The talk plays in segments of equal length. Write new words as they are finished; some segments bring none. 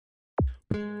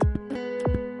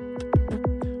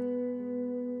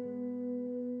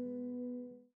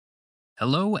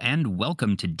Hello and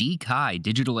welcome to D-Kai,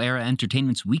 Digital Era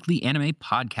Entertainment's weekly anime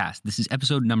podcast. This is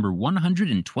episode number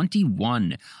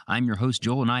 121. I'm your host,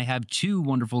 Joel, and I have two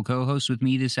wonderful co-hosts with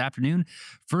me this afternoon.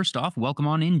 First off, welcome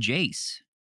on in, Jace.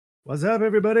 What's up,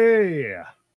 everybody?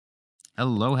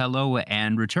 Hello,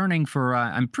 and returning for,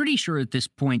 I'm pretty sure at this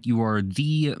point you are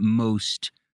the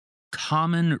most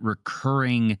common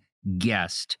recurring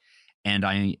guest, and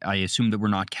I assume that we're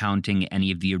not counting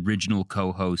any of the original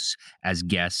co-hosts as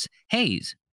guests.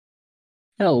 Hayes.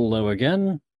 Hello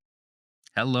again.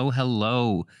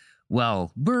 Hello.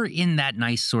 Well, we're in that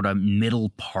nice sort of middle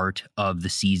part of the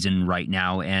season right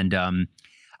now, and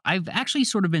I've actually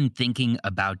sort of been thinking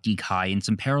about D-Kai in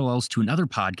some parallels to another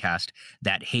podcast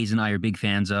that Hayes and I are big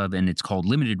fans of, and it's called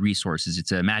Limited Resources.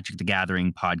 It's a Magic the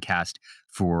Gathering podcast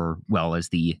for, well, as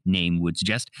the name would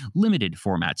suggest, limited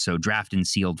format. So draft and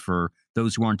sealed for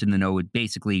those who aren't in the know.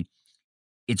 Basically,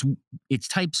 it's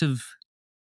types of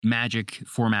Magic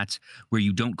formats where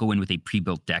you don't go in with a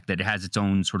pre-built deck, that it has its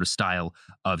own sort of style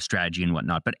of strategy and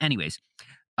whatnot. But anyways,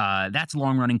 that's a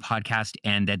long-running podcast,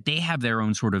 and that they have their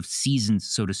own sort of seasons,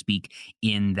 so to speak,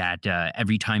 in that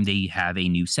every time they have a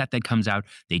new set that comes out,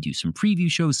 they do some preview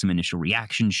shows, some initial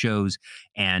reaction shows,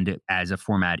 and as a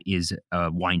format is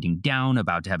winding down,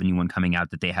 about to have a new one coming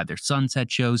out, that they have their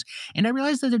sunset shows. And I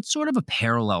realized that it's sort of a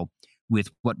parallel with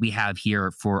what we have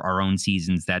here for our own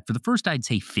seasons, that for the first, I'd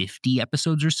say 50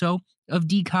 episodes or so of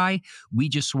D-Kai, we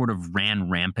just sort of ran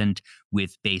rampant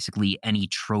with basically any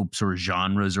tropes or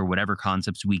genres or whatever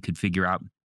concepts we could figure out.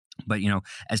 But,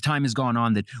 as time has gone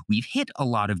on, that we've hit a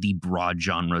lot of the broad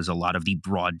genres, a lot of the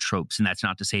broad tropes. And that's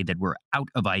not to say that we're out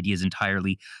of ideas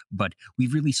entirely, but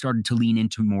we've really started to lean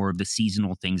into more of the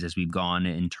seasonal things as we've gone,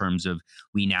 in terms of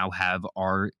we now have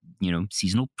our,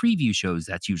 seasonal preview shows.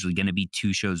 That's usually going to be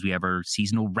 2 shows. We have our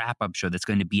seasonal wrap-up show that's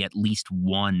going to be at least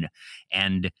 1.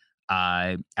 And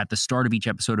at the start of each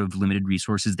episode of Limited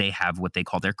Resources, they have what they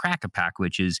call their Crack-a-Pack,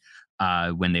 which is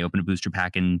when they open a booster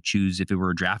pack and choose if it were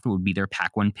a draft, it would be their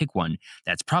pack 1, pick 1.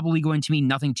 That's probably going to mean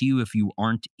nothing to you if you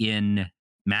aren't in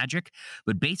Magic,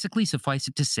 but basically suffice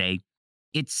it to say,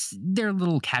 it's their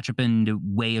little catch-up and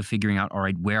way of figuring out, all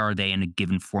right, where are they in a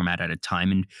given format at a time?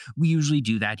 And we usually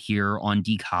do that here on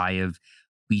D-Kai.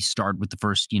 We start with the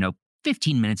first,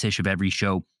 15 minutes-ish of every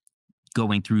show,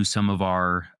 going through some of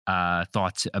our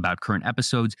thoughts about current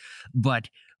episodes. But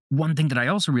one thing that I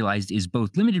also realized is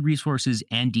both Limited Resources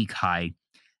and D-Kai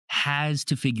has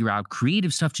to figure out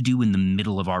creative stuff to do in the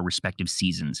middle of our respective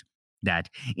seasons. That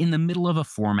in the middle of a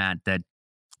format that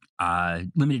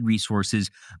Limited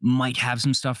Resources might have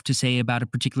some stuff to say about a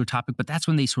particular topic, but that's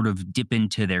when they sort of dip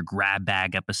into their grab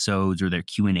bag episodes or their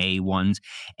Q&A ones.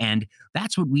 And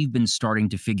that's what we've been starting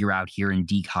to figure out here in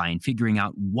D-Kai, and figuring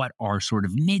out what our sort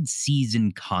of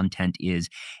mid-season content is.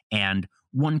 And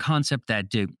one concept that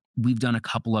we've done a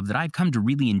couple of that I've come to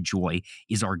really enjoy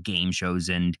is our game shows.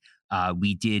 And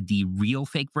we did the real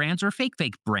fake brands or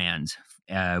fake brands.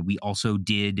 We also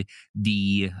did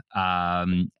the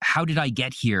How Did I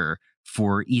Get Here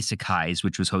for Isekais,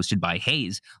 which was hosted by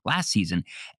Hayes last season.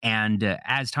 And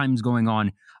as time's going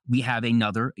on, we have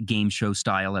another game show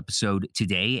style episode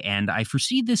today. And I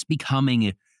foresee this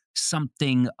becoming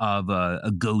something of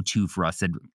a go-to for us,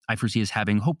 that I foresee us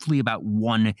having hopefully about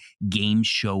 1 game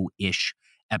show-ish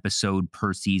episode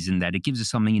per season, that it gives us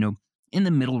something, in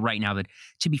the middle right now that,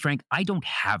 to be frank, I don't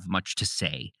have much to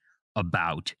say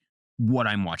about what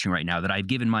I'm watching right now, that I've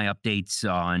given my updates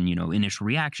on, initial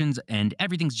reactions, and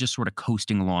everything's just sort of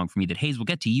coasting along for me. That Hayes will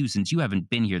get to you since you haven't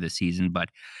been here this season. But,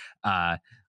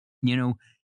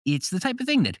 it's the type of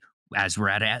thing that, as we're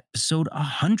at episode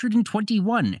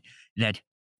 121, that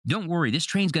don't worry, this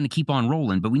train's going to keep on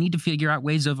rolling, but we need to figure out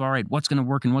ways of, all right, what's going to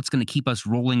work and what's going to keep us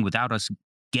rolling without us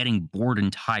getting bored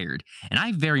and tired. And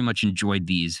I very much enjoyed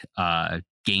these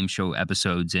game show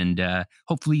episodes, and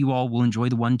hopefully you all will enjoy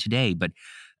the one today. But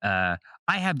I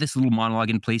have this little monologue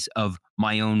in place of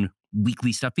my own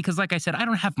weekly stuff, because like I said, I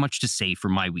don't have much to say for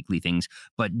my weekly things.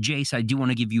 But Jace, I do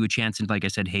want to give you a chance, and like I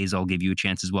said, Hayes, I'll give you a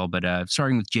chance as well. But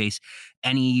starting with Jace,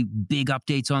 any big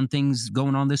updates on things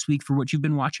going on this week for what you've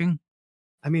been watching?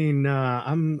 I mean,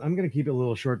 I'm going to keep it a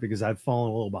little short because I've fallen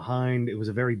a little behind. It was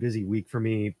a very busy week for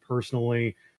me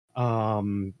personally.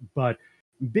 But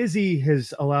busy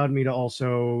has allowed me to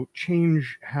also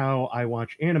change how I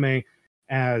watch anime,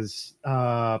 as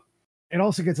it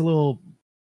also gets a little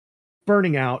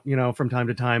burning out, from time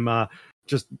to time.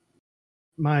 Just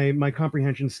my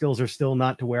comprehension skills are still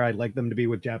not to where I'd like them to be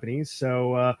with Japanese.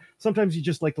 So sometimes you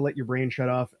just like to let your brain shut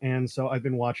off. And so I've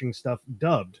been watching stuff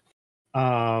dubbed.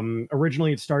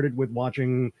 Originally, it started with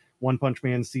watching One Punch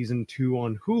Man season 2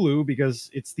 on Hulu because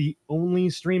it's the only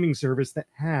streaming service that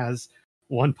has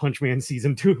One Punch Man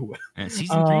season 2.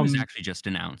 Season 3 was actually just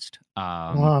announced.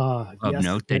 Of Yes,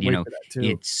 note that, can't wait for that too.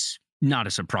 it's not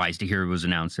a surprise to hear it was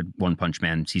announced that One Punch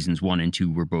Man seasons 1 and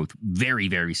 2 were both very,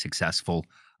 very successful.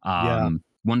 Yeah.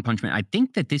 One Punch Man, I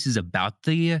think that this is about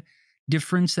the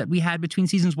difference that we had between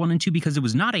seasons 1 and 2 because it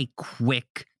was not a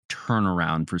quick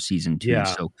turnaround for season 2. Yeah.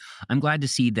 So I'm glad to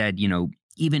see that,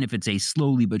 even if it's a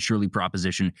slowly but surely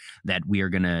proposition, that we are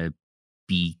going to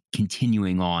be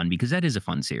continuing on because that is a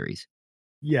fun series.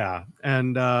 Yeah,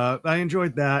 and I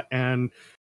enjoyed that, and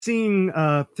seeing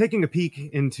taking a peek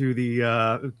into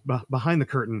the behind the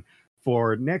curtain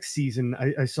for next season.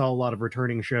 I saw a lot of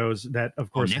returning shows that,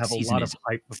 of course, have Next a season lot of is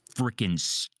hype. freaking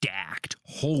stacked.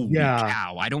 Holy Yeah.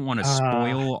 cow. I don't want to Uh,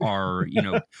 spoil our,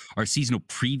 our seasonal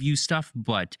preview stuff,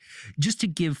 but just to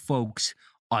give folks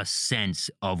a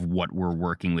sense of what we're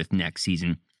working with next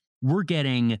season, we're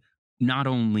getting not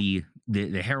only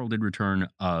the heralded return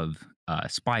of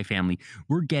Spy Family,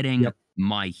 we're getting yep,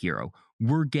 My Hero.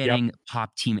 We're yep, getting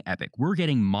Pop Team Epic. We're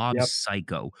getting Mob yep,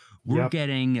 Psycho. We're yep.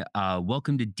 getting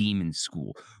Welcome to Demon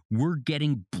School. We're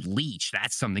getting Bleach.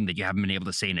 That's something that you haven't been able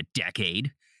to say in a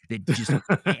decade. That just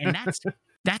and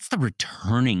that's the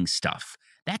returning stuff.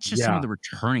 That's just some of Yeah. the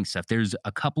returning stuff. There's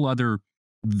a couple other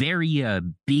very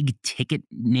big ticket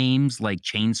names like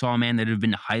Chainsaw Man that have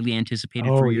been highly anticipated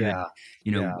for Oh you. That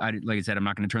yeah, yeah. like I said, I'm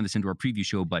not going to turn this into our preview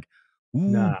show, but ooh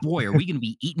Nah. boy, are we going to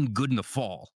be eating good in the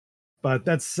fall? But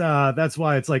that's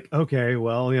why it's like, okay,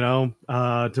 well,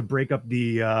 to break up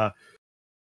the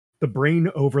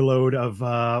brain overload of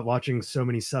watching so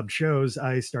many sub shows,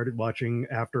 I started watching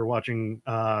after watching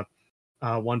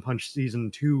One Punch season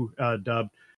 2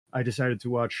 dubbed. I decided to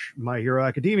watch My Hero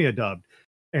Academia dubbed,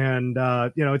 and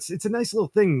it's a nice little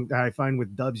thing that I find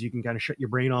with dubs. You can kind of shut your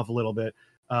brain off a little bit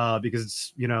because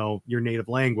it's your native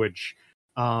language.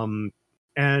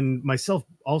 And myself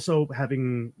also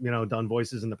having done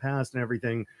voices in the past and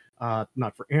everything,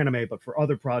 not for anime but for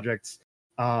other projects.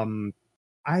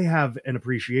 I have an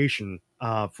appreciation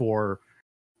for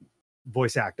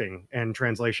voice acting and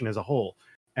translation as a whole.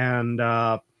 And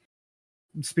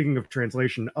speaking of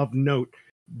translation, of note,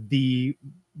 the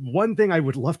one thing I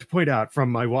would love to point out from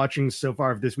my watching so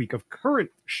far of this week of current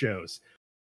shows,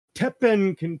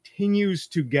 Teppen continues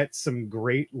to get some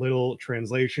great little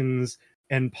translations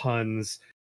and puns.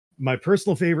 My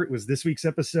personal favorite was this week's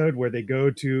episode where they go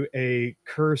to a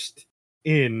cursed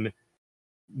inn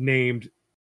named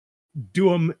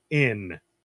Duum Inn.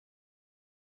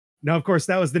 Now, of course,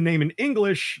 that was the name in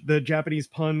English. The Japanese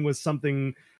pun was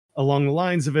something along the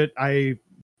lines of it. I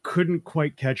couldn't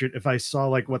quite catch it. If I saw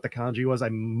like what the kanji was, I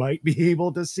might be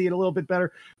able to see it a little bit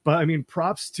better. But I mean,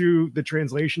 props to the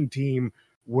translation team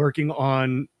working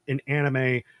on an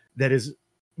anime that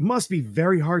must be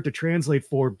very hard to translate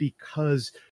for,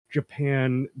 because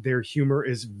Japan, their humor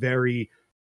is very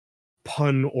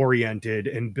pun oriented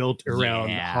and built around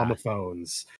Yeah.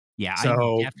 homophones. Yeah,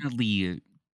 So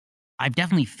I've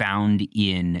definitely found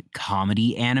in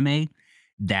comedy anime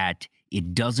that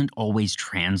it doesn't always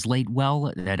translate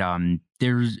well. That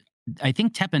there's I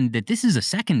think Teppen that this is a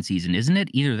second season, isn't it?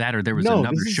 Either that or there was no,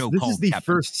 another this is show this is called the Teppen.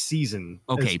 first season,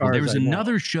 as Okay, well far there as was I know.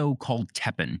 another show called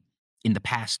Teppen in the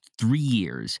past 3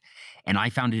 years, and I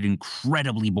found it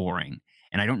incredibly boring.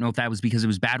 And I don't know if that was because it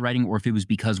was bad writing or if it was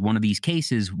because one of these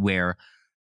cases where,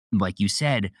 like you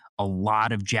said, a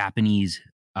lot of Japanese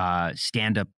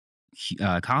stand-up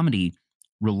comedy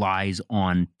relies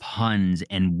on puns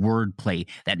and wordplay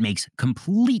that makes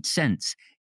complete sense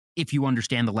if you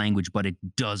understand the language, but it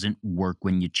doesn't work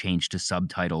when you change to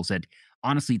subtitles. That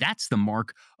honestly, that's the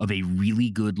mark of a really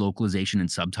good localization and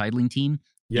subtitling team.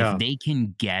 If Yeah, they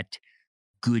can get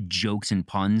good jokes and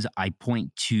puns, I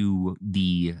point to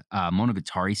the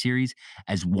Monogatari series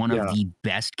as one of yeah. the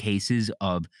best cases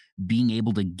of being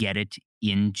able to get it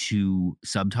into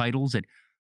subtitles. That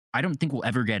I don't think we'll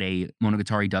ever get a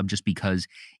Monogatari dub just because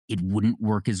it wouldn't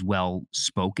work as well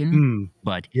spoken. Mm,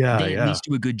 But yeah, they at yeah. least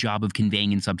do a good job of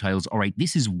conveying in subtitles. All right,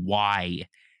 this is why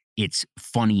it's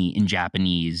funny in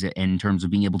Japanese in terms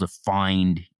of being able to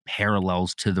find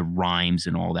parallels to the rhymes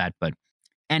and all that. But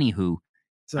anywho,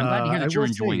 It's, I'm glad to hear I that you're will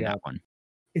say, enjoying that one.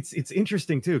 it's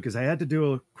interesting too, because I had to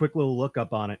do a quick little look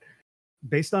up on it.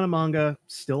 Based on a manga,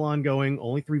 still ongoing,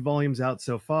 only 3 volumes out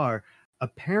so far.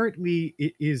 Apparently,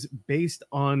 it is based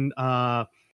on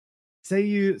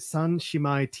Seiyu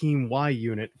Sanshimai Team Y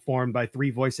unit formed by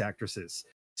 3 voice actresses.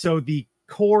 So the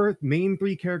core main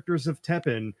 3 characters of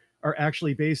Teppen are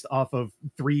actually based off of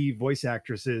 3 voice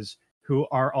actresses who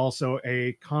are also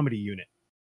a comedy unit.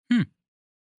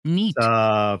 Neat.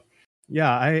 Uh,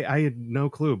 Yeah, I had no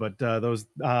clue, but those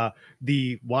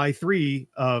the Y3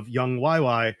 of young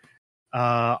YY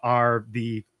are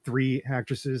the three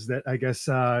actresses that I guess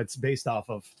it's based off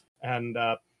of. And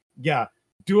yeah,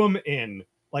 do them in.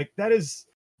 Like that is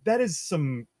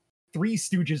some Three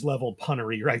Stooges level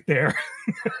punnery right there.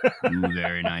 Ooh,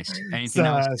 very nice. Anything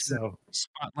else to So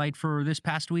spotlight for this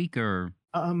past week, or?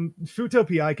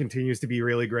 Futopia continues to be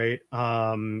really great.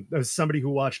 As somebody who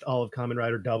watched all of Kamen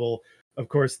Rider Double, of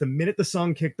course, the minute the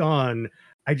song kicked on,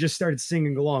 I just started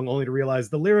singing along, only to realize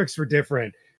the lyrics were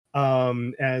different.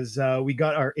 As we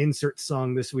got our insert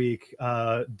song this week,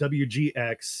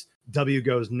 WGX, W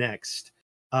Goes Next,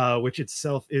 which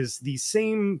itself is the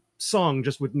same song,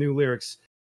 just with new lyrics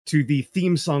to the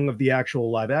theme song of the actual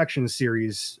live action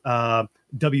series,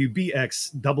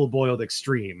 WBX, Double Boiled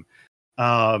Extreme.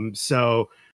 So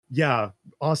yeah,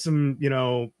 awesome,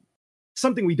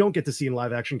 something we don't get to see in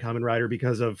live action Kamen Rider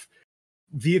because of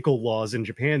vehicle laws in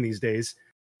Japan these days.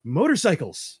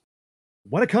 Motorcycles.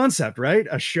 What a concept, right?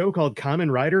 A show called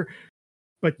Kamen Rider,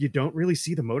 but you don't really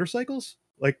see the motorcycles?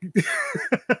 Like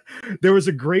there was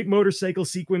a great motorcycle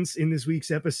sequence in this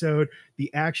week's episode.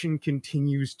 The action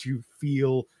continues to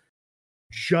feel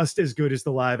just as good as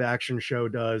the live action show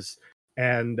does.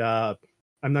 And I'm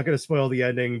not going to spoil the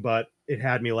ending, but it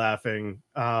had me laughing.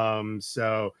 And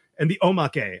the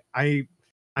omake,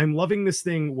 I'm loving this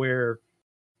thing where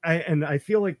I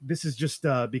feel like this is just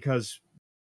because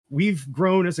we've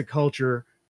grown as a culture,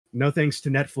 no thanks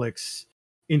to Netflix,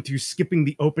 into skipping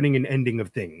the opening and ending of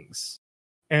things.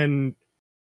 And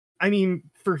I mean,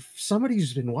 for somebody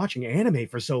who's been watching anime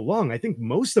for so long, I think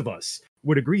most of us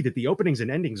would agree that the openings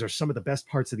and endings are some of the best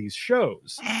parts of these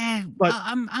shows. But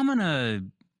I'm gonna.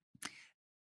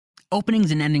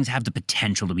 Openings and endings have the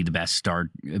potential to be the best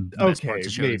best parts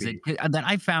of shows. That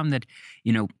I found that,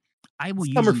 I will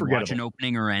some are usually watch an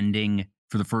opening or ending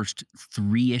for the first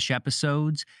 3-ish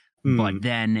episodes, but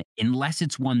then unless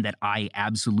it's one that I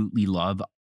absolutely love,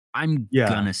 I'm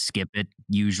gonna skip it.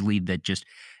 Usually, that just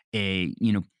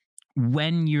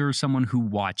when you're someone who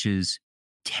watches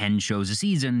 10 shows a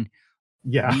season,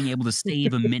 being able to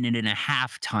save a minute and a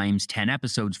half times 10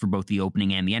 episodes for both the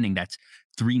opening and the ending, that's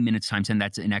 3 minutes times 10.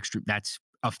 That's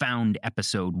a found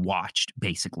episode watched,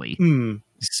 basically.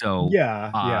 So,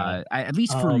 at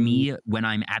least for me, when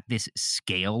I'm at this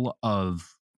scale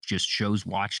of just shows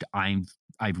watched, I've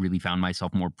really found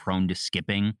myself more prone to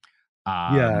skipping.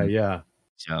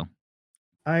 So,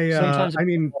 sometimes I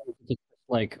mean,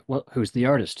 like, well, who's the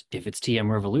artist? If it's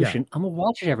TM Revolution, I'm gonna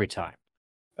watch it every time.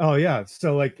 Oh yeah,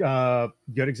 so like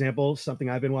good example, something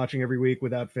I've been watching every week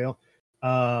without fail.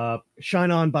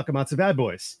 Shine On Bakamatsu Bad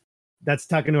Boys. That's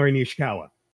Takanori Nishikawa.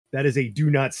 That is a do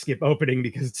not skip opening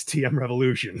because it's TM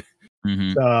Revolution.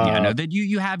 No, that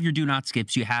you have your do not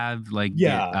skips. You have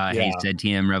Hey said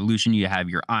TM Revolution. You have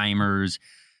your Imers.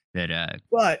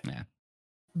 But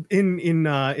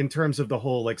in terms of the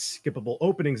whole like skippable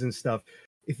openings and stuff,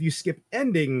 if you skip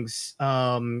endings,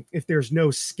 if there's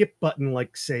no skip button,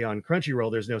 like say on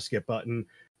Crunchyroll, there's no skip button,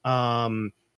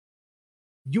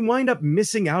 you wind up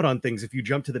missing out on things if you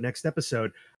jump to the next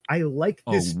episode. I like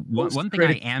this. One thing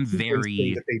I am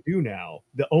very that they do now,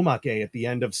 the omake at the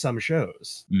end of some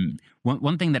shows.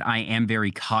 One thing that I am very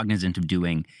cognizant of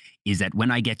doing is that when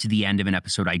I get to the end of an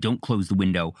episode, I don't close the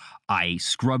window. I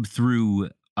scrub through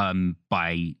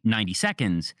by 90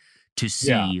 seconds to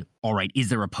see, all right, is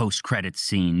there a post-credits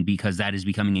scene? Because that is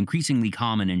becoming increasingly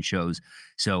common in shows.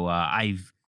 So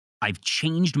I've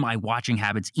changed my watching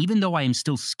habits, even though I am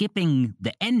still skipping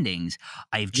the endings.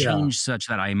 I've changed such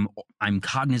that I'm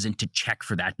cognizant to check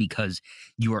for that, because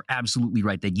you are absolutely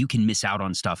right that you can miss out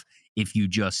on stuff if you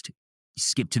just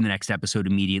skip to the next episode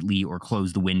immediately or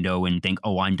close the window and think,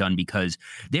 oh, I'm done, because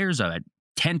there's a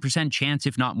 10% chance,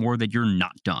 if not more, that you're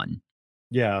not done.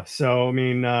 Yeah, so I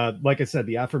mean, like I said,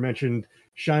 the aforementioned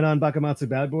Shine On Bakamatsu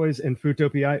Bad Boys and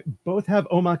Futopia both have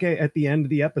omake at the end of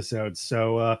the episode.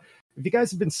 So if you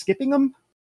guys have been skipping them,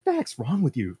 what the heck's wrong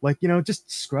with you? Like,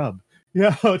 just scrub.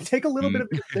 Take a little bit of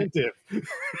incentive.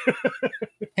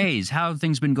 Hayes, how have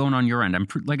things been going on your end?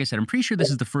 Like I said, I'm pretty sure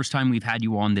this is the first time we've had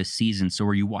you on this season. So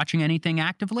are you watching anything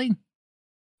actively?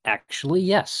 Actually,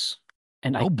 yes.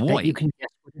 And I bet you can guess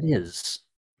what it is.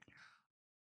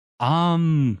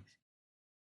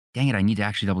 Dang it, I need to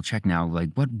actually double check now. Like,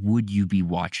 what would you be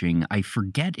watching? I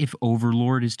forget if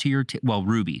Overlord is to your...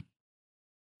 Ruby.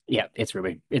 Yeah, it's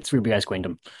Ruby. It's Ruby Ice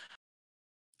Queendom.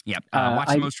 Yep.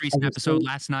 Watched the most recent episode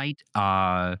last night.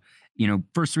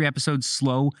 First 3 episodes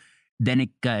slow. Then it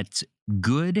gets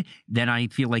good. Then I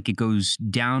feel like it goes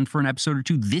down for an episode or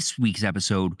two. This week's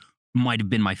episode might have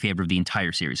been my favorite of the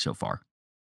entire series so far.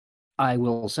 I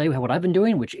will say what I've been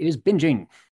doing, which is binging.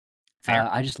 Fair.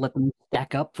 I just let them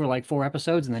stack up for like 4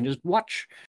 episodes and then just watch.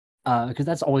 Because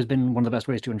that's always been one of the best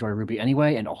ways to enjoy RWBY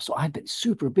anyway. And also, I've been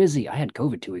super busy. I had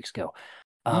COVID 2 weeks ago.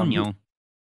 Oh no.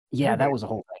 Yeah, that was a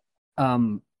whole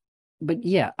thing. But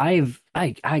yeah,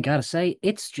 I gotta say,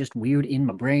 it's just weird in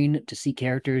my brain to see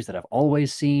characters that I've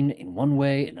always seen in one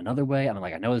way, in another way. I'm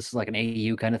like, I know this is like an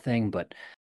AEU kind of thing, but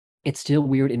it's still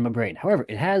weird in my brain. However,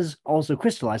 it has also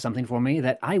crystallized something for me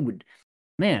that I would,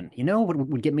 man, you know what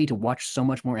would get me to watch so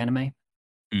much more anime?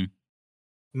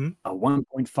 Mm. A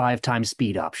 1.5 times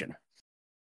speed option.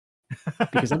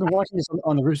 Because I've been watching this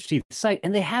on the Rooster Teeth site,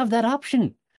 and they have that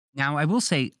option. Now, I will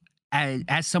say,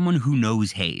 as someone who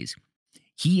knows Hayes,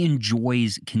 he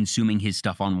enjoys consuming his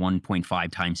stuff on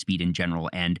 1.5 times speed in general,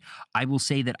 and I will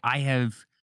say that I've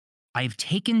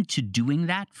taken to doing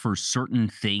that for certain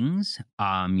things.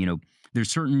 There's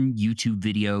certain YouTube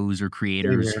videos or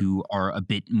creators who are a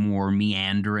bit more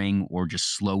meandering or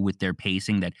just slow with their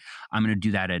pacing that I'm going to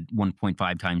do that at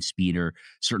 1.5 times speed, or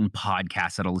certain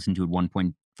podcasts that I'll listen to at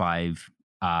 1.5.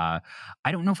 I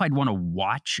don't know if I'd want to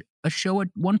watch a show at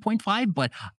 1.5,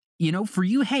 but for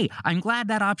you, hey, I'm glad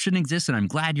that option exists and I'm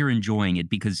glad you're enjoying it,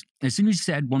 because as soon as you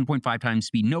said 1.5 times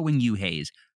speed, knowing you,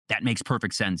 Hayes, that makes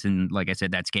perfect sense. And like I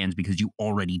said, that scans because you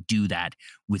already do that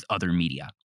with other media.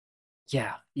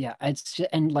 Yeah.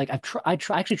 And like I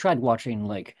actually tried watching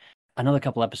like another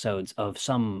couple episodes of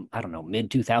some, I don't know, mid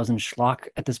 2000 schlock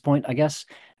at this point, I guess,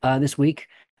 this week,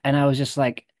 and I was just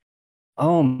like,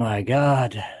 oh my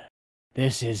god,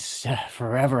 this is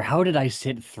forever. How did I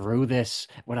sit through this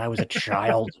when I was a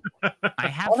child? I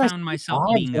have found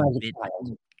myself being a bit.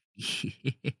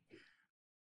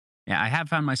 Yeah, I have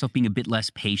found myself being a bit less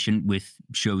patient with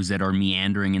shows that are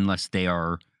meandering unless they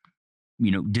are,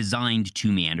 designed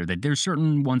to meander. That there's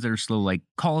certain ones that are slow, like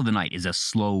Call of the Night is a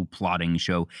slow plotting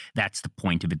show. That's the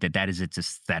point of it, that is its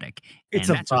aesthetic. It's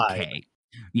and a that's vibe. okay.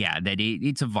 Yeah,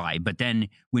 it's a vibe. But then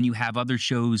when you have other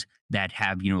shows that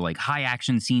have, like high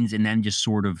action scenes and then just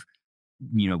sort of,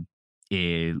 you know,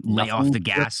 lay off Nothing the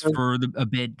gas for a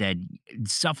bit, that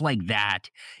stuff like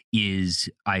that is,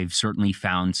 I've certainly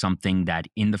found something that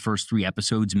in the first 3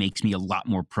 episodes makes me a lot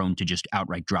more prone to just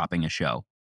outright dropping a show.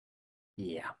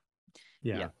 Yeah.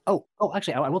 Yeah. Oh,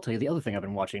 actually, I will tell you the other thing I've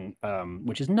been watching,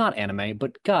 which is not anime,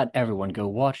 but God, everyone go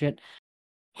watch it.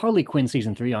 Harley Quinn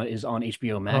season 3 is on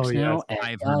HBO Max now, and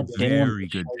I've heard God damn, very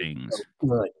good things. so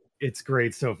good. It's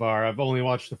great so far. I've only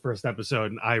watched the first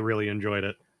episode and I really enjoyed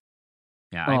it.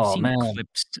 Yeah, I've seen Man.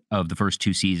 clips of the first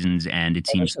 2 seasons and it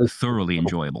seems so thoroughly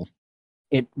enjoyable.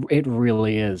 It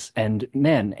really is. And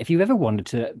man, if you ever wanted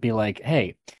to be like,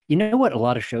 hey, you know what a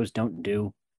lot of shows don't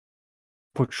do?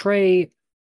 Portray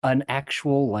an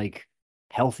actual like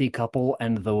healthy couple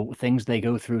and the things they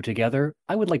go through together.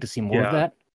 I would like to see more of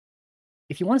that.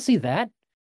 If you want to see that,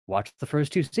 watch the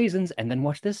first 2 seasons and then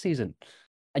watch this season.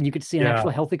 And you could see an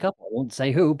actual healthy couple. I won't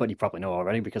say who, but you probably know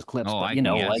already because clips, Oh, but I can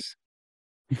guess.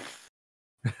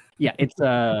 yeah,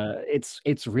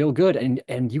 it's real good,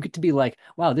 and you get to be like,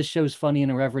 wow, this show's funny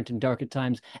and irreverent and dark at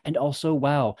times, and also,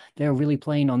 wow, they're really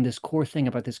playing on this core thing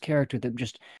about this character that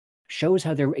just shows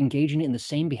how they're engaging in the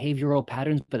same behavioral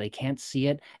patterns, but they can't see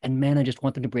it, and man, I just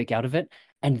want them to break out of it.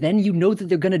 And then you know that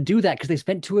they're going to do that because they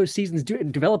spent 2 seasons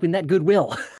developing that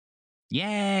goodwill.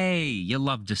 Yay! You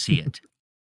love to see it.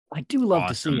 I do love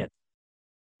to see it.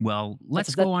 Well,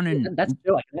 let's go on and that's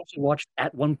still I can actually watch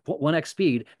at 1x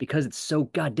speed because it's so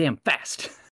goddamn fast.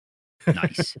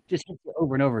 Nice. Just hits you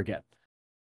over and over again.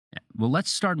 Yeah. Well,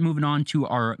 let's start moving on to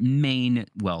our main,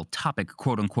 topic,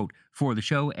 quote unquote, for the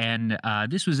show. And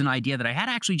this was an idea that I had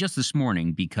actually just this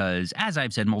morning because, as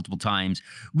I've said multiple times,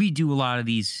 we do a lot of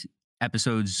these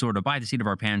episodes sort of by the seat of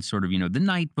our pants, sort of, the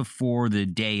night before, the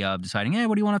day of, deciding, hey,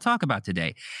 what do you want to talk about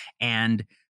today? And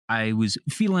I was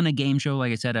feeling a game show.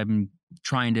 Like I said, I'm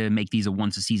trying to make these a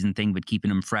once a season thing, but keeping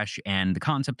them fresh. And the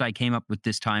concept I came up with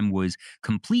this time was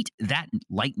complete that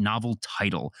light novel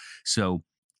title. So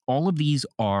all of these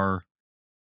are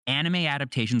anime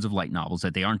adaptations of light novels,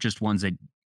 that they aren't just ones that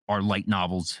are light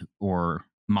novels or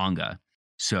manga.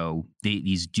 So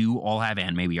these do all have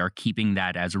anime. We are keeping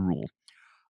that as a rule.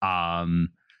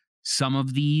 Some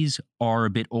of these are a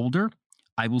bit older.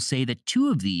 I will say that 2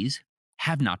 of these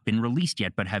have not been released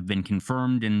yet, but have been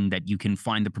confirmed, and that you can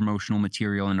find the promotional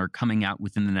material and are coming out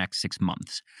within the next 6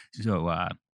 months. So,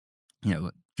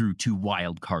 through 2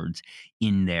 wild cards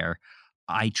in there.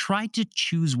 I tried to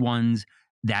choose ones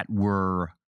that were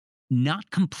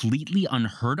not completely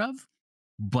unheard of,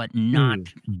 but not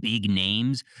big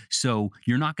names. So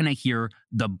you're not going to hear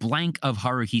the blank of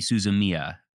Haruhi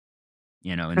Suzumiya.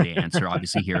 And the answer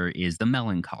obviously here is the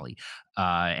melancholy.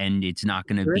 And it's not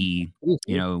going to be,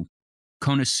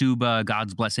 Konosuba,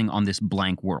 God's blessing on this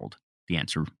blank world. the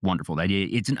answer. Wonderful.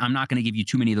 I'm not going to give you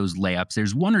too many of those layups.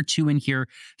 There's one or two in here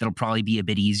that'll probably be a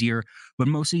bit easier, but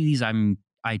most of these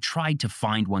I tried to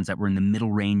find ones that were in the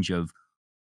middle range of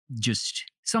just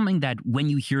something that when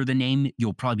you hear the name,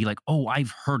 you'll probably be like, oh,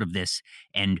 I've heard of this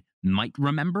and might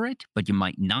remember it, but you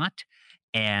might not.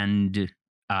 And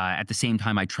at the same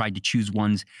time, I tried to choose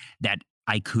ones that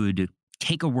I could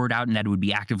take a word out and that it would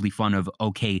be actively fun of,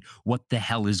 okay, what the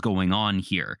hell is going on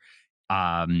here?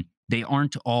 They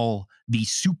aren't all the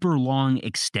super long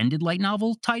extended light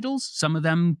novel titles. Some of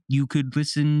them you could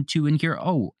listen to and hear,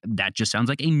 oh, that just sounds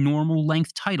like a normal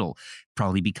length title,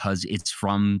 probably because it's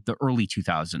from the early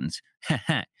 2000s.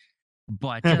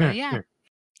 But yeah,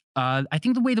 I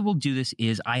think the way that we'll do this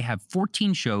is I have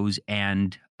 14 shows,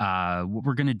 and what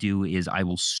we're going to do is I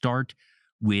will start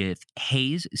with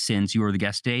Hayes, since you are the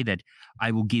guest today, that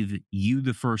I will give you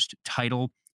the first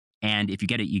title. And if you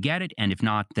get it, you get it. And if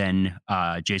not, then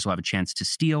Jace will have a chance to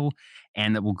steal,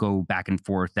 and that will go back and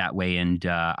forth that way. And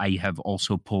I have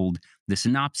also pulled the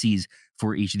synopses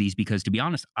for each of these because, to be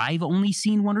honest, I've only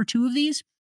seen one or two of these.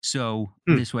 So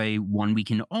this way, one, we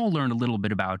can all learn a little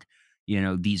bit about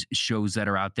these shows that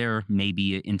are out there,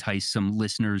 maybe entice some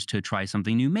listeners to try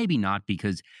something new, maybe not,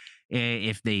 because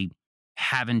if they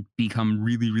haven't become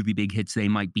really, really big hits, they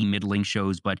might be middling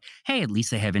shows, but hey, at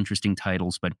least they have interesting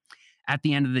titles. But at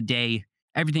the end of the day,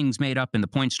 everything's made up and the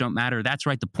points don't matter. That's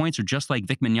right. The points are just like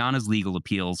Vic Mignogna's legal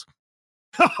appeals.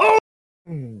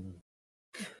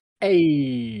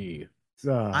 Hey.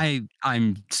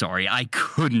 I'm sorry. I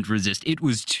couldn't resist. It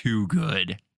was too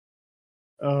good.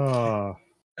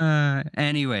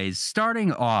 Anyways,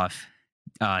 starting off,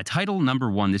 title number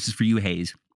 1. This is for you,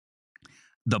 Hayes.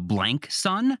 The Blank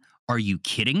Sun? Are you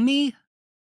kidding me?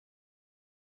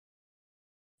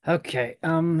 Okay.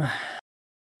 You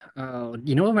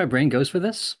know where my brain goes for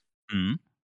this?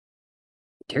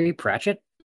 Terry Pratchett.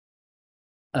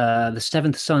 The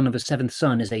seventh son of a seventh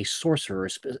son is a sorcerer,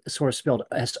 source spelled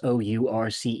Source.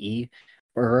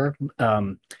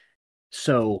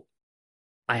 So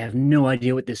I have no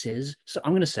idea what this is. So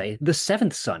I'm going to say the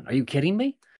seventh son. Are you kidding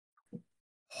me?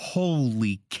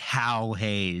 Holy cow,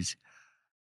 Hayes.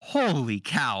 Holy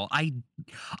cow. I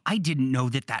didn't know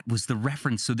that was the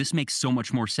reference, so this makes so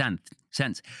much more sense.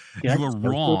 You are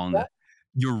wrong.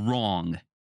 You're wrong.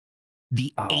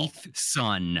 The eighth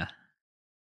son.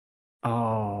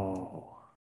 Oh.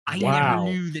 I never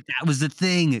knew that was the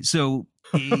thing. So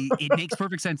it makes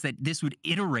perfect sense that this would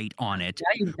iterate on it.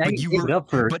 But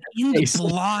in the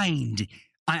blind.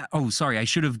 Sorry. I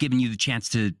should have given you the chance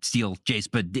to steal, Jace,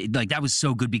 but like that was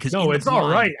so good because no, it's all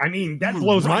right. I mean, that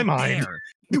blows my mind.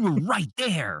 You were right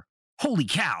there. Holy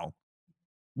cow.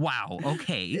 Wow.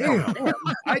 Okay.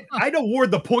 I'd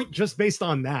award the point just based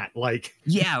on that. Like,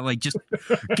 yeah, like just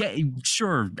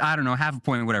sure. I don't know, half a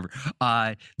point or whatever.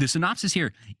 The synopsis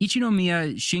here: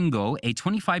 Ichinomiya Shingo, a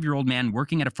 25-year-old man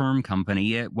working at a firm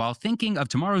company, while thinking of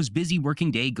tomorrow's busy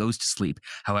working day, goes to sleep.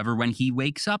 However, when he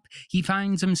wakes up, he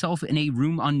finds himself in a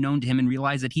room unknown to him and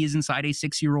realizes that he is inside a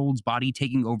 6-year-old's body,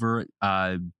 taking over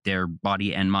their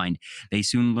body and mind. They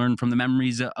soon learn from the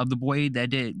memories of the boy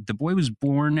that the boy was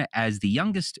born as the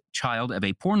youngest child of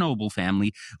a poor noble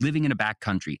family living in a back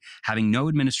country. Having no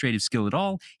administrative skill at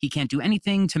all, he can't do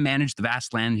anything to manage the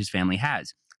vast land his family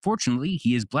has. Fortunately,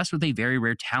 he is blessed with a very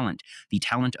rare talent, the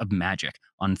talent of magic.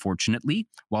 Unfortunately,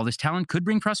 while this talent could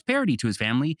bring prosperity to his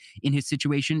family, in his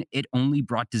situation, it only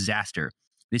brought disaster.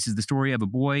 This is the story of a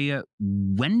boy,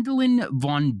 Wendelin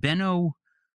von Benno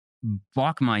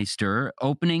Bachmeister,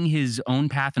 opening his own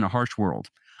path in a harsh world.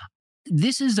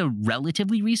 This is a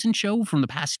relatively recent show from the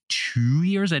past 2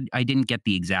 years. I didn't get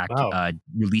the exact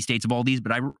release dates of all these,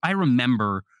 but I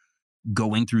remember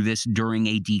going through this during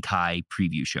a DKai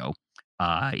preview show.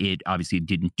 It obviously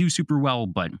didn't do super well,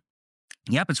 but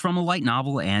yep, it's from a light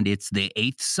novel, and it's The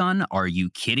Eighth Son. Are you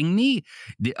kidding me?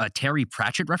 A Terry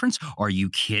Pratchett reference? Are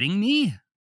you kidding me?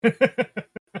 I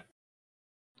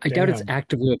doubt it's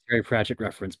actively a Terry Pratchett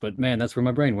reference, but man, that's where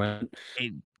my brain went.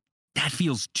 That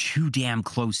feels too damn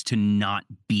close to not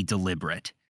be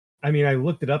deliberate. I mean, I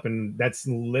looked it up, and that's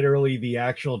literally the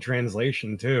actual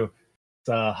translation, too.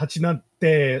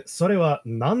 Hachinante, sore wa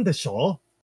nan deshou?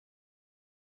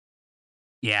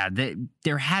 Yeah,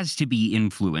 there has to be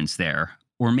influence there.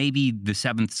 Or maybe the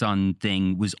seventh son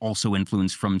thing was also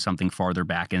influenced from something farther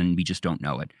back, and we just don't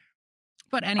know it.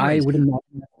 But anyways, I would imagine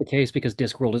that's the case because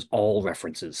Discworld is all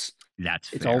references. It's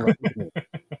fair. All references.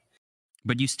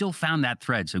 But you still found that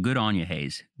thread, so good on you,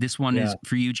 Hayes. This one is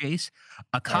for you, Jace.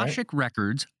 Akashic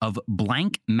Records of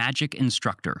Blank Magic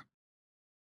Instructor.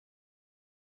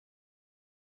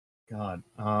 God.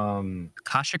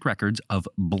 Akashic Records of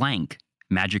Blank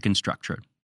Magic Instructor.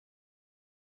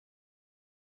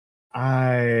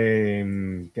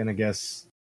 I'm gonna guess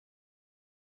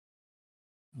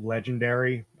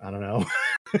legendary. I don't know.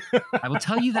 I will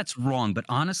tell you that's wrong, but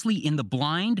honestly, in the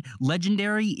blind,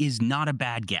 legendary is not a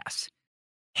bad guess.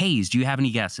 Hayes, do you have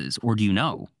any guesses or do you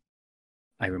know?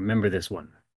 I remember this one.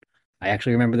 I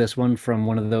actually remember this one from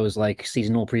one of those like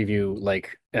seasonal preview,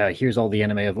 like here's all the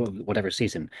anime of whatever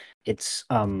season. It's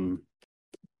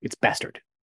Bastard.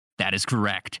 That is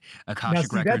correct. Now, Akashic see,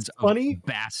 that's Records of funny.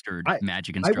 Bastard I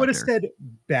Magic I would have Instructor. said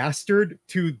bastard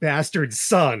to bastard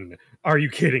son. Are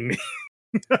you kidding me?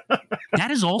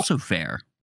 That is also fair.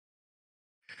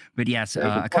 But yes,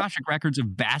 Akashic Records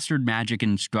of Bastard Magic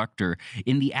Instructor.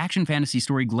 In the action fantasy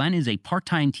story, Glenn is a part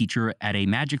time teacher at a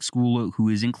magic school who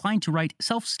is inclined to write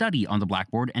self study on the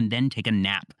blackboard and then take a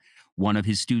nap. One of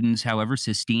his students, however,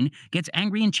 Sistine, gets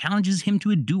angry and challenges him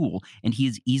to a duel, and he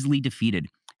is easily defeated.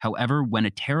 However, when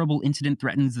a terrible incident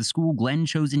threatens the school, Glenn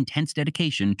shows intense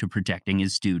dedication to protecting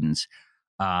his students.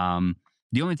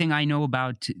 The only thing I know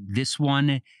about this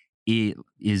one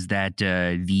is that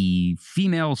the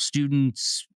female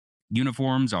students'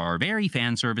 uniforms are very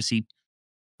fan servicey,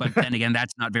 but then again,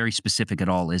 that's not very specific at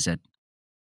all, is it?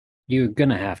 You're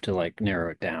gonna have to like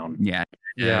narrow it down. Yeah.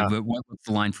 Yeah. What's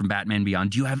the line from Batman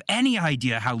Beyond? Do you have any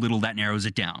idea how little that narrows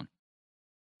it down?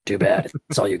 Too bad.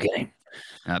 It's all you're getting.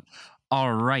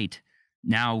 All right.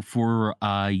 Now for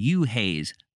you,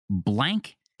 Hayes,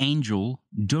 Blank Angel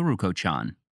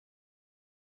Doruko-chan.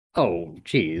 Oh,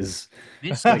 geez.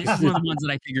 This is one of the ones that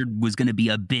I figured was going to be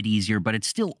a bit easier, but it's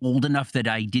still old enough that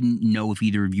I didn't know if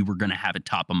either of you were going to have it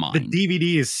top of The mind.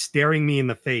 DVD is staring me in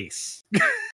the face.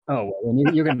 Oh,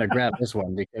 well, you're gonna grab this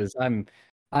one because I'm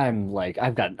like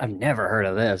I've never heard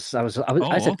of this. I said, okay.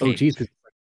 oh geez, it's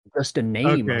just a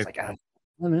name. I was like,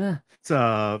 It's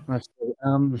let's see.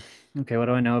 Okay, what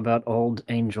do I know about old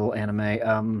Angel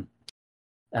anime?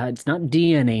 It's not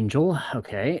DN Angel.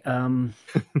 Okay.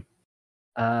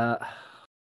 Uh,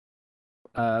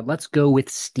 let's go with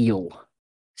Steel.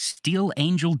 Steel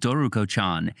Angel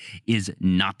Doruko-chan is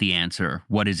not the answer.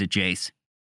 What is it, Jace?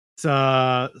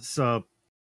 so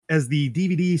as the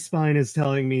DVD spine is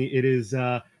telling me, it is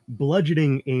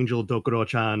Bludgeoning Angel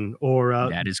Dokuro-chan, or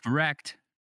That is correct.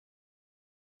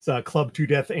 it's Club to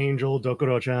Death Angel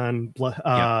Dokuro-chan,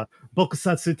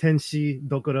 Bokusatsu Tenshi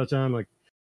Dokuro-chan, like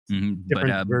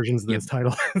different versions of this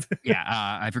title. Yeah,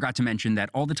 I forgot to mention that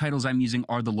all the titles I'm using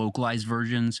are the localized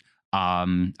versions.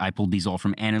 I pulled these all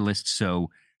from Analyst, so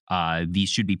these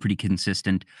should be pretty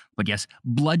consistent. But yes,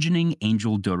 Bludgeoning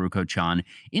Angel Doruko-chan.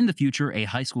 In the future, a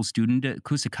high school student,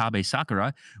 Kusakabe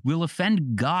Sakura, will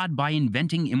offend God by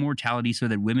inventing immortality so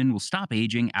that women will stop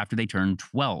aging after they turn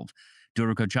 12.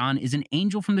 Doruko-chan is an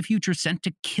angel from the future sent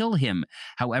to kill him.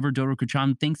 However,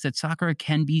 Doruko-chan thinks that Sakura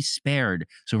can be spared,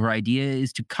 so her idea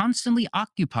is to constantly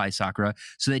occupy Sakura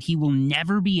so that he will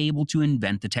never be able to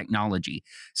invent the technology.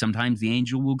 Sometimes the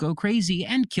angel will go crazy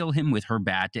and kill him with her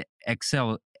bat,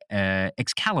 Excalibur,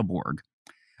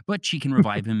 but she can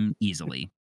revive him easily.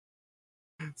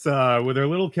 So with her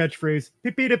little catchphrase,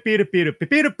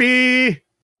 pee-pee-da-pee-da-pee-da-pee-da-pee.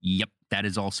 Yep, that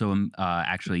is also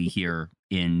actually here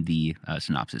in the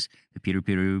synopsis.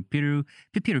 Pipiru,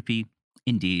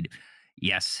 indeed.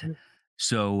 Yes.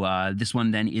 So this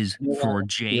one then is for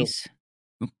Jace.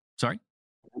 Sorry?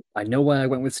 I know why I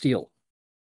went with Steel.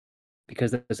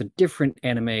 Because there's a different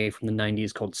anime from the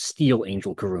 90s called Steel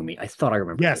Angel Kurumi. I thought I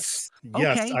remember this.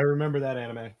 Yes, Okay. I remember that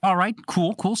anime. All right,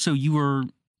 cool. So you were,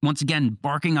 once again,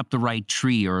 barking up the right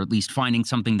tree, or at least finding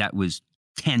something that was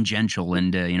tangential,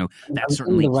 and, that's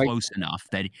certainly close enough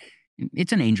that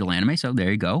it's an angel anime, so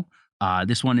there you go.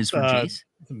 This one is for Jace.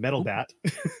 It's a metal bat.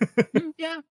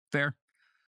 Yeah, fair.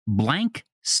 Blank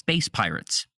Space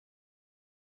Pirates.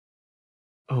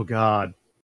 Oh, God.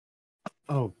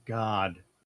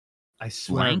 I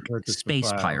swear Blank I've heard this Space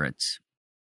before. Pirates.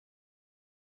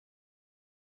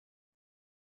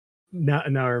 Now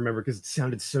I remember because it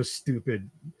sounded so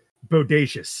stupid.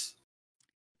 Bodacious.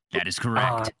 That is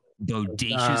correct.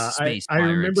 Bodacious Space Pirates. I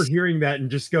remember hearing that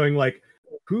and just going like,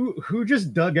 who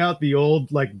just dug out the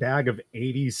old like bag of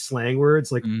 80s slang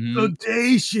words like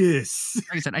bodacious? Like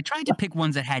I said, I tried to pick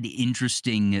ones that had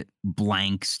interesting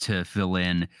blanks to fill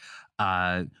in.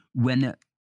 When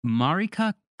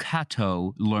Marika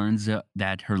Kato learns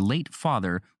that her late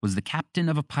father was the captain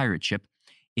of a pirate ship,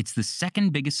 it's the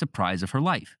second biggest surprise of her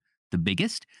life. The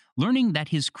biggest? Learning that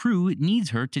his crew needs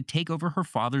her to take over her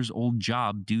father's old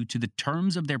job due to the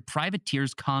terms of their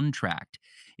privateer's contract.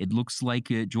 It looks like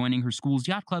joining her school's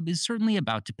yacht club is certainly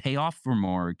about to pay off for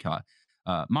Marika.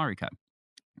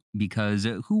 because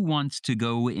who wants to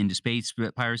go into space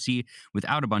piracy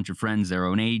without a bunch of friends their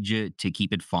own age to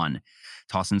keep it fun?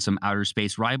 Toss in some outer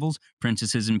space rivals,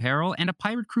 princesses in peril, and a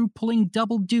pirate crew pulling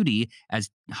double duty as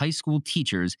high school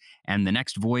teachers, and the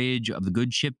next voyage of the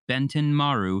good ship Benton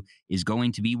Maru is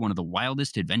going to be one of the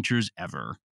wildest adventures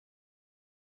ever.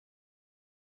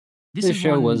 This This is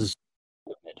show one. was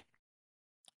mid.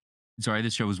 Sorry,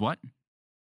 this show was what?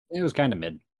 It was kind of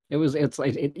mid. It's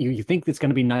like you think it's going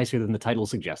to be nicer than the title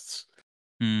suggests.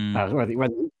 Hmm. Or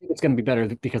it's going to be better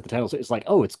because the title is like,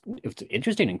 oh, it's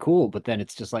interesting and cool, but then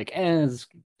it's just like, it's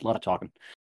a lot of talking.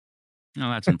 Oh,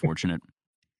 that's unfortunate.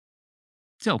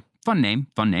 So, fun name.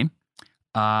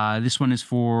 This one is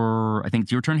for, I think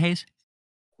it's your turn, Hayes?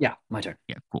 Yeah, my turn.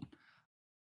 Yeah, cool.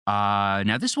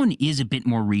 Now, this one is a bit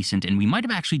more recent, and we might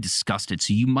have actually discussed it,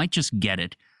 so you might just get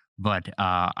it, but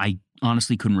I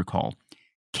honestly couldn't recall.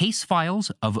 Case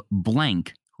Files of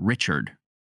Blank Richard.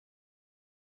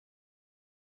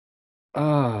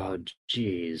 Oh,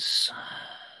 jeez.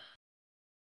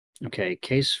 Okay,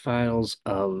 Case Files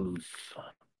of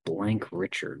Blank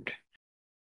Richard.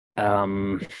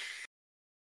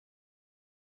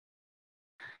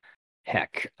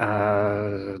 Heck,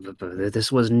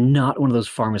 this was not one of those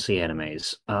pharmacy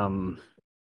animes.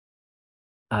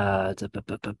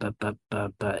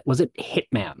 Was it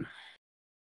Hitman?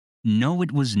 No,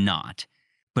 it was not.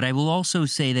 But I will also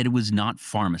say that it was not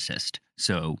Pharmacist.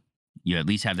 So you at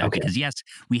least have that Okay. because, yes,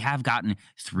 we have gotten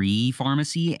 3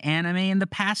 pharmacy anime in the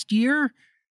past year.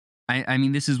 I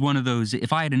mean, this is one of those.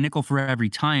 If I had a nickel for every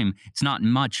time, it's not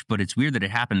much, but it's weird that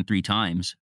it happened 3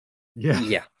 times. Yeah.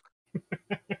 Yeah.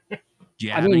 Do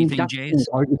you have anything, that's Jace?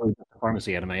 arguably a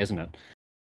pharmacy anime, isn't it?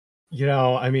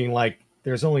 I mean, like,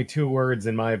 there's only 2 words,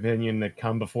 in my opinion, that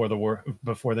come before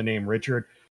the name Richard,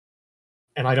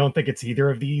 and I don't think it's either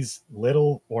of these: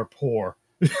 little or poor.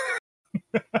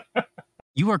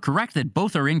 You are correct that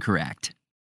both are incorrect.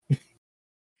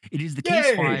 It is the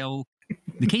Yay!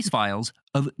 case files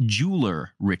of Jeweler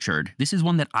Richard. This is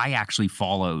one that I actually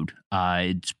followed.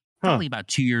 It's probably about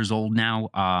 2 years old now.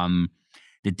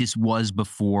 That this was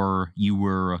before you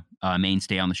were a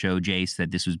mainstay on the show, Jace.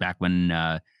 That this was back when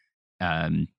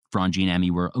Frangie and Emmy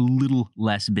were a little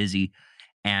less busy,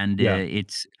 and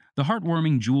it's the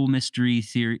heartwarming jewel mystery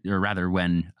series, or rather,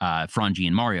 when Frangie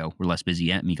and Mario were less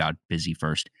busy, Emmy got busy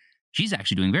first. She's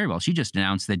actually doing very well. She just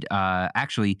announced that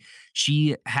actually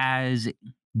she has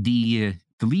the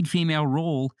lead female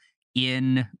role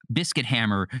in Biscuit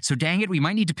Hammer. So dang it, we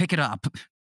might need to pick it up.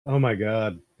 Oh my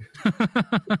god.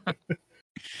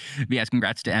 Yes,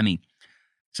 congrats to Emmy.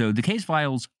 So the case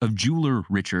files of Jeweler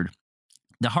Richard.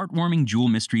 The heartwarming jewel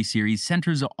mystery series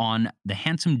centers on the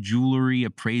handsome jewelry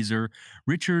appraiser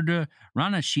Richard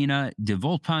Ranashina de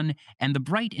Volpan and the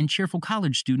bright and cheerful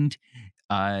college student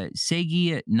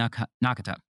Seigi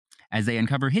Nakata as they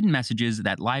uncover hidden messages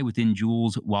that lie within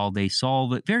jewels while they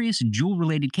solve various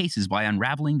jewel-related cases by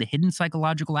unraveling the hidden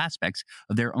psychological aspects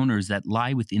of their owners that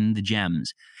lie within the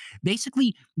gems.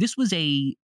 Basically, this was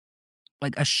a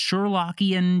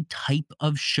Sherlockian type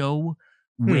of show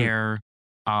where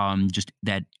just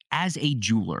that as a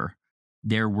jeweler,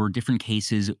 there were different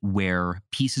cases where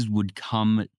pieces would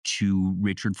come to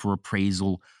Richard for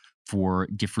appraisal for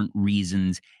different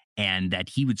reasons, and that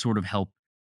he would sort of help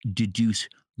deduce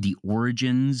the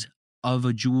origins of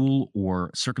a jewel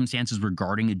or circumstances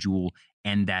regarding a jewel.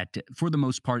 And that for the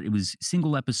most part, it was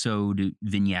single episode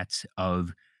vignettes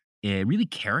of really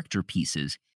character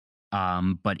pieces.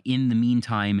 But in the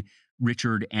meantime,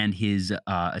 Richard and his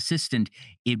assistant,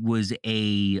 it was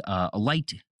a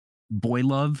light boy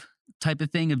love type of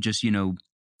thing of just,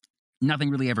 nothing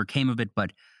really ever came of it.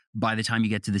 But by the time you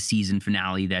get to the season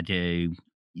finale, that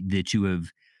the two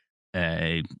have,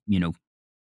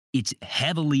 it's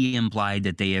heavily implied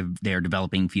that they're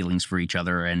developing feelings for each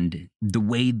other. And the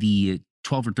way the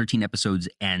 12 or 13 episodes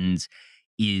ends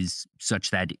is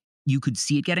such that you could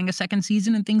see it getting a second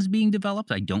season and things being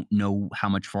developed. I don't know how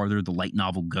much farther the light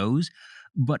novel goes,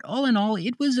 but all in all,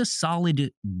 it was a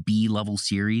solid B-level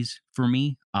series for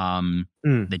me.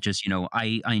 That just,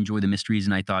 I enjoy the mysteries,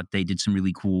 and I thought they did some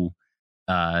really cool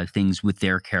things with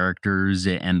their characters,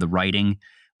 and the writing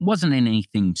wasn't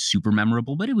anything super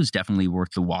memorable, but it was definitely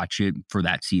worth the watch it for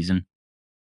that season.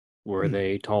 Were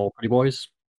they tall, pretty boys?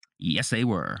 Yes, they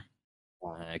were.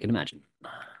 I can imagine.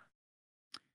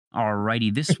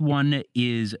 Alrighty, this one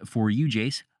is for you,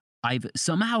 Jace. I've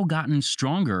somehow gotten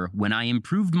stronger when I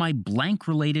improved my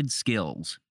blank-related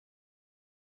skills.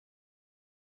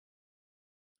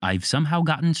 I've somehow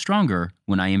gotten stronger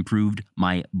when I improved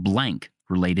my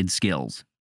blank-related skills.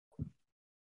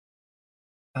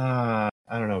 I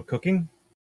don't know, cooking?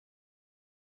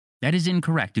 That is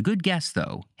incorrect. A good guess,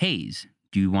 though. Hayes,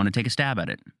 do you want to take a stab at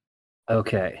it?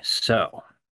 Okay, so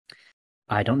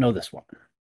I don't know this one,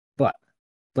 but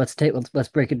let's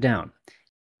break it down.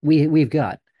 We've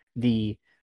got the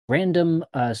random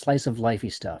slice of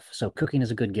lifey stuff. So cooking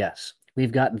is a good guess.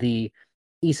 We've got the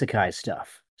isekai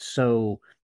stuff. So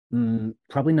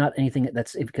probably not anything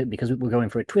that's because we're going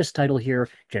for a twist title here.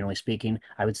 Generally speaking,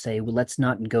 I would say well, let's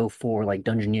not go for like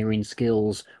dungeoneering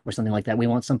skills or something like that. We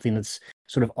want something that's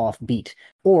sort of offbeat.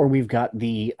 Or we've got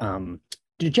the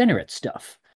degenerate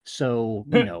stuff. So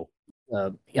I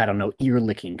don't know, ear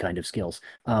licking kind of skills.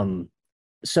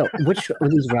 So which of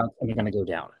these routes are we going to go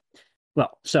down?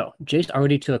 Well, so Jace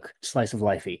already took Slice of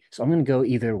Lifey, so I'm going to go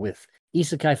either with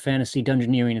Isekai Fantasy,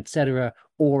 Dungeoneering, etc.,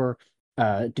 or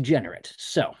Degenerate.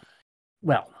 So,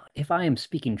 well, if I am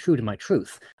speaking true to my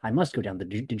truth, I must go down the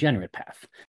Degenerate path.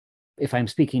 If I'm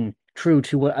speaking true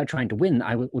to what I'm trying to win,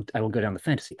 I will go down the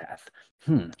Fantasy path.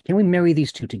 Can we marry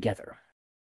these two together?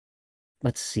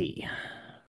 Let's see.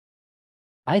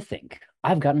 I think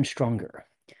I've gotten stronger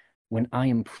when I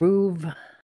improve.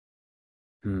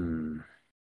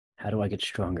 How do I get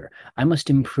stronger? I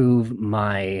must improve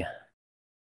my.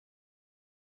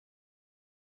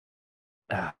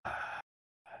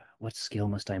 What skill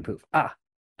must I improve?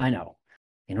 I know.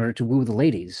 In order to woo the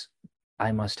ladies,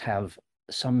 I must have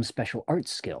some special art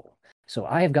skill. So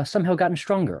I have somehow gotten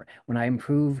stronger when I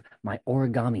improve my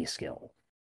origami skill.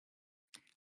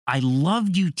 I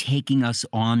loved you taking us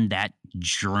on that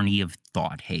journey of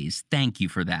thought, Hayes. Thank you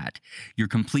for that. You're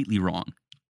completely wrong.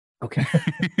 Okay.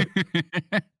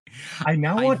 I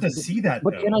now want to see that.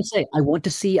 What can I say? I want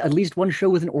to see at least one show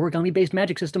with an origami-based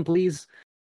magic system, please.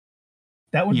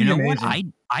 That would be amazing. What?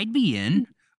 I'd be in.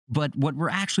 But what we're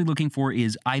actually looking for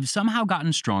is I've somehow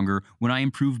gotten stronger when I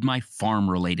improved my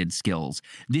farm-related skills.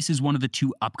 This is one of the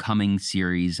two upcoming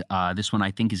series. This one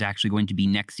I think is actually going to be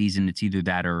next season. It's either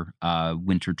that or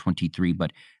Winter 23.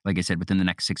 But like I said, within the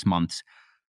next 6 months.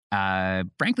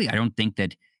 Frankly, I don't think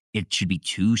that it should be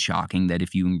too shocking that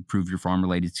if you improve your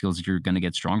farm-related skills, you're going to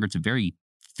get stronger. It's a very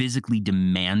physically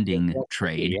demanding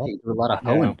trade. Yeah, you do a lot of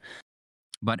hoeing.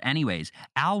 But anyways,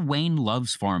 Al Wayne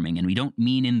loves farming, and we don't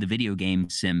mean in the video game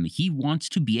sim. He wants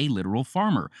to be a literal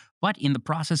farmer. But in the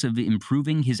process of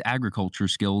improving his agriculture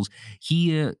skills,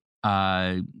 he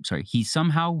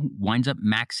somehow winds up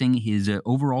maxing his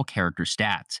overall character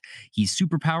stats. He's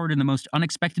superpowered in the most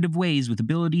unexpected of ways with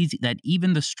abilities that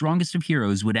even the strongest of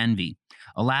heroes would envy.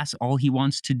 Alas, all he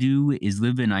wants to do is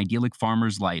live an idyllic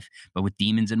farmer's life, but with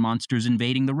demons and monsters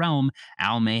invading the realm,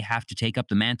 Al may have to take up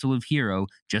the mantle of hero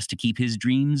just to keep his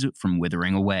dreams from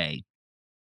withering away.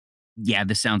 Yeah,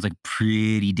 this sounds like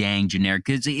pretty dang generic,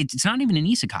 because it's not even an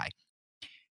isekai.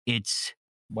 It's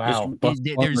wow.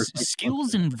 There's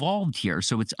skills involved here,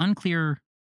 so it's unclear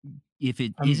if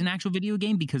it is an actual video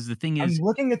game, because the thing is, I'm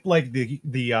looking at like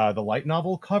the light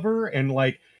novel cover, and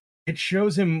like it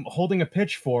shows him holding a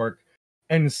pitchfork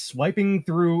and swiping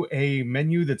through a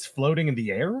menu that's floating in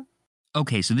the air.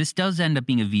 Okay, so this does end up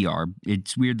being a VR.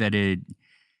 It's weird that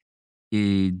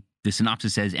the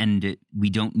synopsis says, and we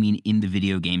don't mean in the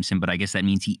video game sim, but I guess that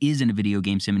means he is in a video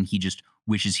game sim and he just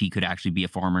wishes he could actually be a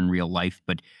farmer in real life,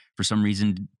 but for some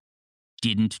reason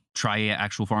didn't try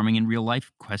actual farming in real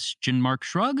life? Question mark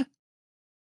shrug?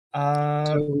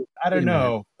 I don't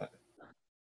know.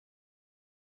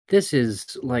 This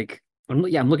is like,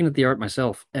 I'm looking at the art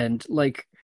myself, and like,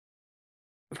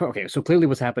 okay, so clearly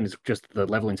what's happened is just the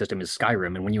leveling system is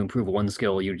Skyrim, and when you improve one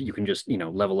skill, you can just,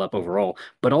 level up overall.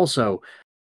 But also,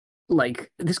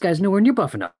 like, this guy's nowhere near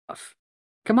buff enough.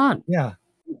 Come on. Yeah.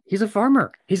 He's a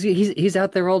farmer. He's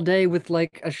out there all day with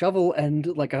like a shovel and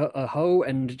like a hoe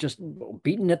and just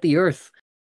beating at the earth.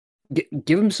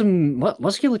 Give him some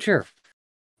musculature.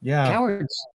 Yeah.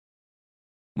 Cowards.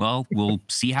 Well, we'll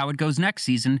see how it goes next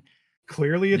season.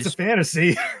 Clearly it's a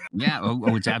fantasy. Yeah.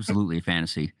 Oh, it's absolutely a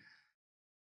fantasy.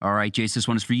 All right, Jace, this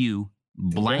one is for you.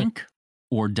 Blank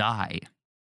or die?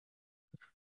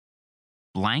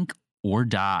 Blank or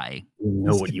die? You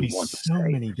know what you want to say. So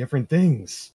many different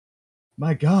things.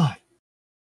 My God.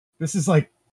 This is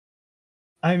like,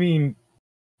 I mean,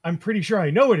 I'm pretty sure I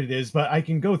know what it is, but I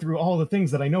can go through all the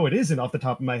things that I know it isn't off the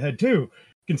top of my head too,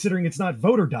 considering it's not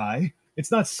vote or die,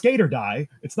 it's not skate or die,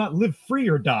 it's not live free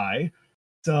or die.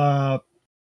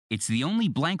 It's the only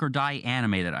blank or die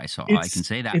anime that I saw. I can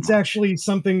say that. It's much. Actually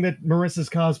something that Marissa's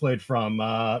cosplayed from.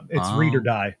 It's Read or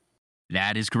Die.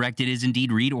 That is correct. It is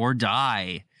indeed Read or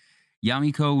Die.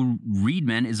 Yamiko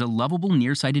Reedman is a lovable,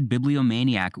 nearsighted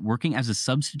bibliomaniac working as a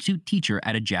substitute teacher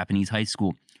at a Japanese high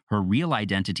school. Her real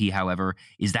identity, however,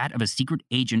 is that of a secret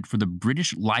agent for the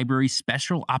British Library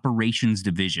Special Operations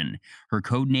Division. Her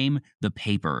code name, The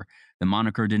Paper. The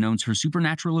moniker denotes her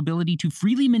supernatural ability to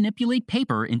freely manipulate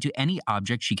paper into any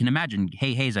object she can imagine.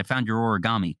 Hey, Hayes, I found your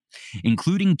origami.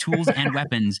 Including tools and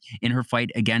weapons in her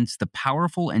fight against the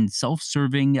powerful and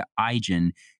self-serving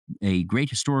Aijin, the great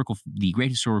historical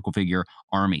figure,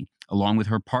 Army. Along with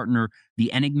her partner,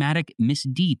 the enigmatic Miss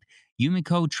Deep,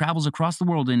 Yumiko travels across the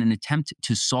world in an attempt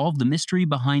to solve the mystery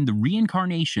behind the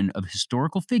reincarnation of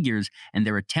historical figures and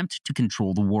their attempt to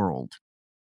control the world.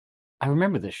 I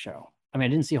remember this show. I mean, I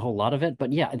didn't see a whole lot of it,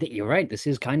 but yeah, you're right. This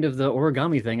is kind of the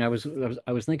origami thing I was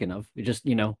thinking of. It just,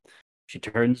 she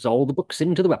turns all the books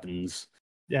into the weapons.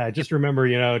 Yeah, I just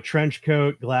remember, trench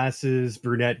coat, glasses,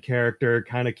 brunette character,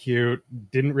 kind of cute,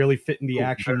 didn't really fit in the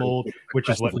action mold, which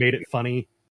is what made it funny.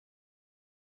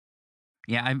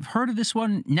 Yeah, I've heard of this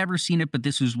one, never seen it, but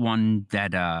this is one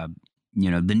that,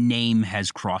 the name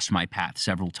has crossed my path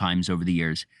several times over the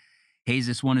years. Hayes,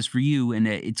 this one is for you, and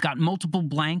it's got multiple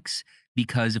blanks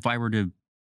because if I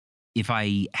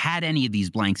had any of these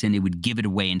blanks in, it would give it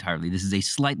away entirely. This is a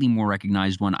slightly more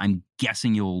recognized one. I'm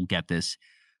guessing you'll get this,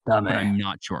 but I'm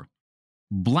not sure.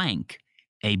 Blank,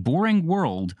 a boring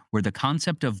world where the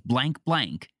concept of blank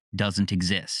blank doesn't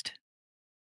exist.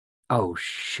 Oh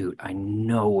shoot! I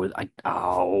know.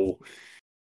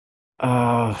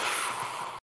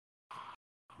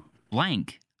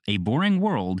 Blank, a boring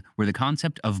world where the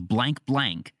concept of blank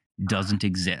blank doesn't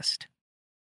exist.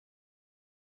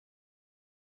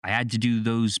 I had to do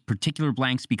those particular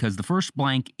blanks because the first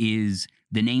blank is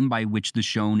the name by which the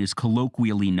shown is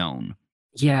colloquially known.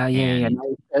 Yeah.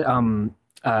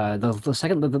 The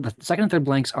second and third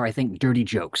blanks are, I think, dirty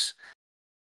jokes.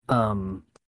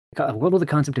 A world where the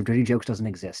concept of dirty jokes doesn't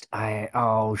exist.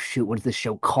 What is this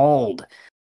show called?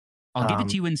 I'll give it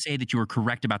to you and say that you were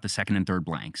correct about the second and third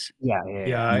blanks. Yeah,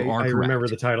 I remember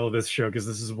the title of this show because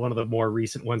this is one of the more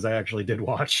recent ones I actually did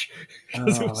watch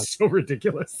because it was so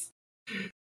ridiculous.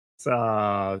 It's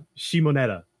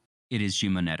Shimoneta. It is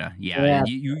Shimoneta. Yeah.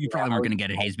 You probably weren't going to get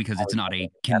it, Hayes, because it's not a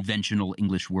conventional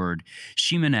English word.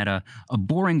 Shimoneta, a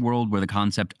boring world where the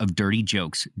concept of dirty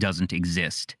jokes doesn't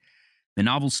exist. The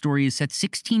novel's story is set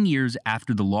 16 years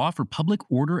after the law for public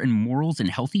order and morals and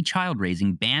healthy child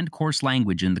raising banned coarse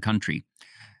language in the country.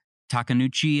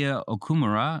 Takanuchi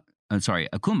Akuma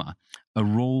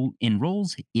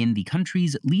enrolls in the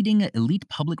country's leading elite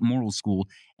public moral school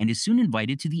and is soon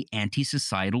invited to the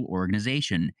anti-societal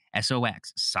organization,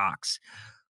 SOX,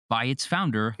 by its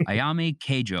founder, Ayame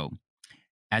Keijo.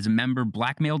 As a member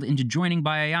blackmailed into joining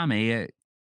by Ayame,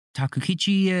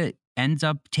 Takukichi ends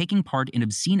up taking part in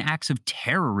obscene acts of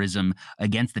terrorism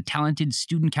against the talented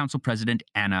student council president,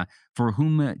 Anna, for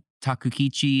whom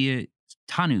Tanukichi,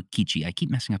 I keep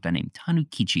messing up that name,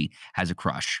 Tanukichi, has a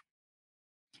crush.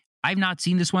 I've not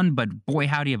seen this one, but boy,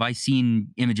 howdy, have I seen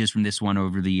images from this one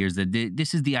over the years.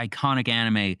 This is the iconic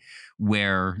anime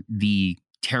where the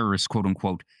terrorists, quote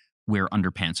unquote, wear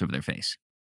underpants over their face.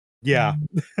 Yeah.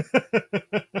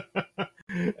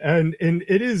 and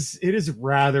it is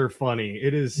rather funny.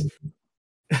 It is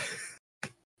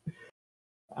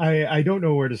I don't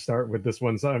know where to start with this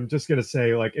one, so I'm just gonna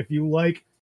say, like, if you like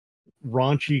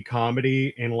raunchy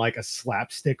comedy in like a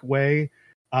slapstick way,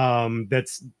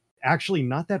 that's actually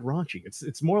not that raunchy.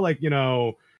 It's more like, kind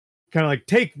of like,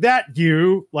 take that,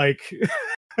 you, like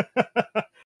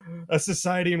a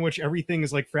society in which everything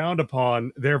is like frowned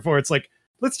upon. Therefore, it's like,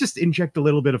 let's just inject a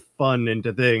little bit of fun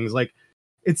into things. Like,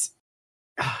 it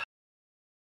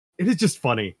is just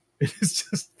funny. It is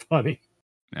just funny.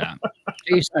 Yeah.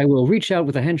 Jace, I will reach out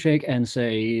with a handshake and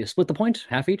say, split the point,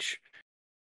 half each.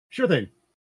 Sure thing.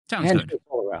 Sounds good.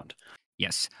 All around.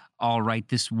 Yes. All right.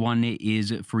 This one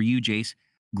is for you, Jace.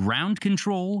 Ground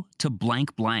control to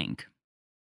blank blank.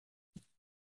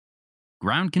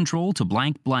 Ground control to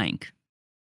blank blank.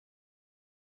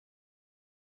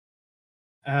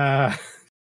 I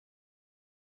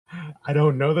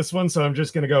don't know this one, so I'm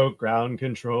just going to go ground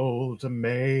control to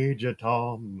Major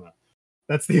Tom.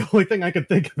 That's the only thing I could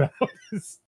think about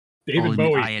is David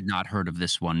Bowie. I had not heard of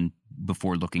this one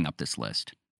before looking up this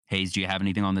list. Hayes, do you have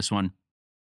anything on this one?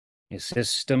 Your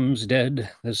system's dead.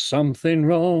 There's something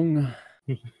wrong.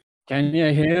 Can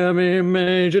you hear me,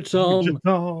 Major Tom? Major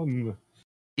Tom.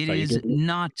 It is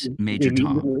not Major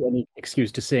Tom. Any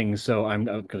excuse to sing, so I'm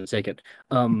going to take it.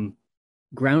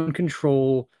 Ground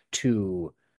control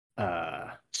to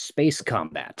space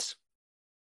combat.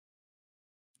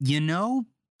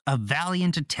 A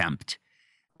valiant attempt.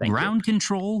 Thank Ground you.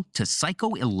 control to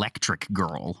Psycho Electric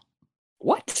Girl.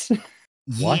 What?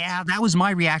 What? Yeah, that was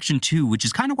my reaction too, which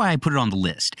is kind of why I put it on the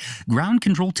list. Ground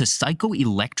control to Psycho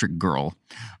Electric Girl.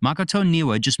 Makoto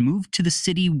Niwa just moved to the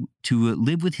city to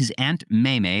live with his aunt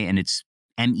Meme, and it's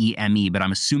Meme, but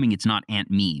I'm assuming it's not Aunt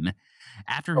Meme.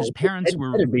 After his Oh, parents it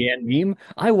were better be Aunt Meme.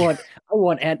 I want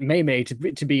Aunt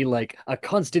Maymay to be like a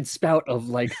constant spout of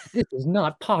like, this is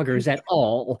not poggers at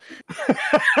all.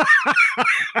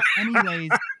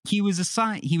 Anyways, he was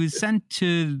sent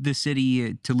to the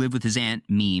city to live with his aunt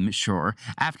Meme, sure,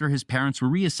 after his parents were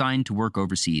reassigned to work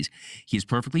overseas. He is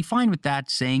perfectly fine with that,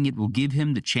 saying it will give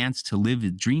him the chance to live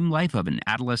the dream life of an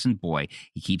adolescent boy.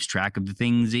 He keeps track of the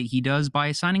things that he does by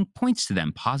assigning points to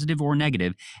them, positive or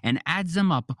negative, and adds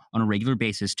them up on a regular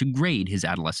basis to grade his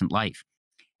adolescent life.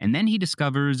 And then he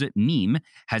discovers Meme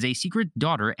has a secret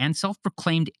daughter and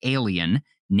self-proclaimed alien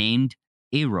named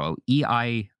Eiro,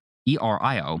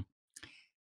 Erio.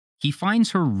 He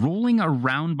finds her rolling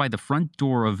around by the front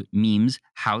door of Meme's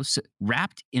house,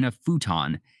 wrapped in a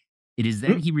futon. It is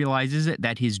then he realizes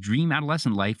that his dream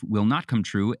adolescent life will not come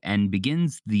true and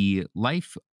begins a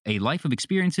life of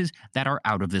experiences that are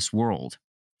out of this world.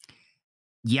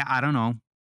 Yeah, I don't know.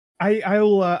 I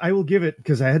will give it,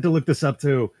 because I had to look this up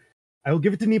too. I will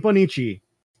give it to Nipponichi,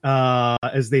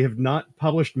 as they have not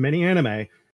published many anime.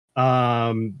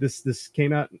 This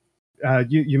came out.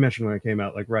 You mentioned when it came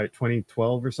out, like right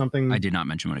 2012 or something. I did not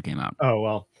mention when it came out. Oh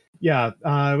well, yeah.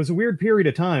 It was a weird period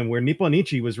of time where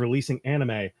Nipponichi was releasing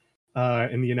anime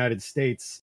in the United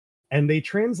States, and they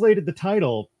translated the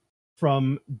title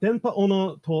from Denpa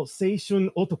Ono to Seishun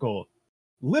Otoko,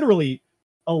 literally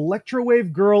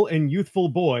Electrowave Girl and Youthful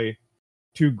Boy,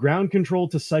 to Ground Control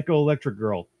to Psycho Electric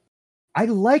Girl. I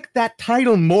like that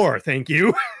title more, thank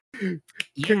you. Yeah,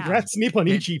 Congrats,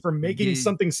 Nipponichi, for making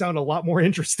something sound a lot more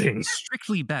interesting.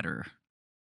 Strictly better.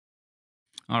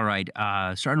 All right,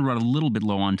 starting to run a little bit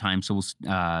low on time, so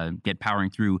we'll get powering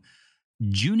through.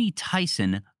 Junie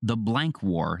Tyson, The Blank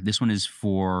War. This one is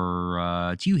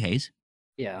for it's you, Hayes.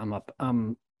 Yeah, I'm up.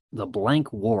 The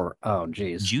Blank War. Oh,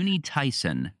 geez. Junie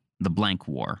Tyson, The Blank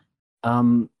War.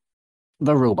 The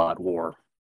Robot War.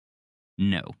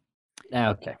 No.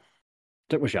 Okay.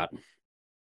 Took my shot.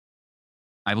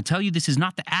 I will tell you this is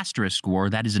not the Asterisk War.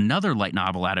 That is another light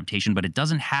novel adaptation, but it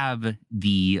doesn't have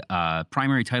the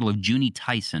primary title of Junie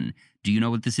Tyson. Do you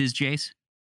know what this is, Jace?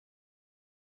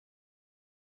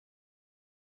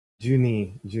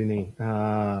 Junie. If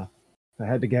I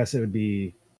had to guess, it would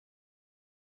be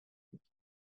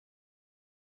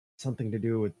something to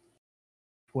do with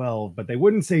 12, but they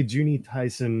wouldn't say Junie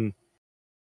Tyson.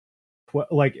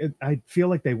 I feel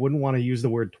like they wouldn't want to use the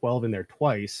word 12 in there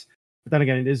twice. But then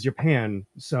again, it is Japan,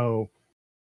 so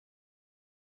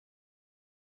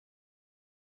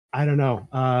I don't know.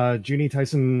 Junie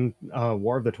Tyson,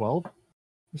 War of the 12 or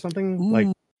something. Ooh, like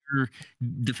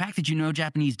the fact that you know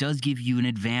Japanese does give you an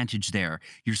advantage there.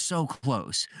 You're so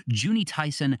close. Junie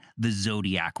Tyson, The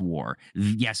Zodiac War.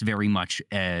 Yes, very much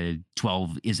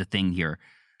 12 is a thing here.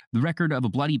 The record of a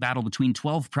bloody battle between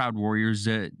 12 proud warriors,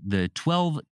 the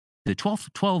 12th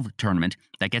 12 tournament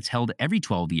that gets held every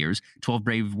 12 years. 12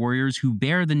 brave warriors who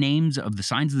bear the names of the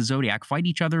signs of the zodiac fight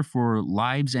each other for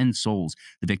lives and souls.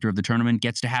 The victor of the tournament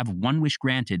gets to have one wish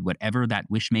granted, whatever that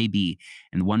wish may be.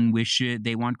 And the one wish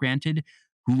they want granted,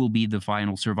 who will be the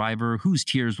final survivor, whose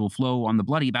tears will flow on the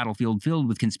bloody battlefield filled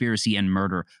with conspiracy and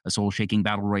murder. A soul-shaking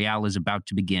battle royale is about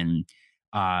to begin.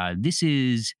 This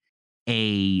is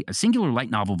a singular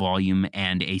light novel volume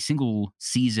and a single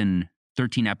season,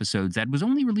 13 episodes, that was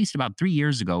only released about 3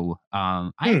 years ago.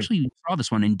 I actually saw this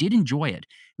one and did enjoy it.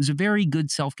 It was a very good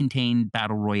self-contained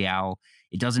battle royale.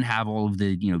 It doesn't have all of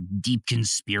the, deep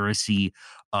conspiracy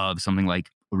of something like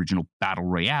original battle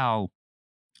royale.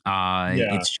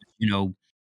 It's just,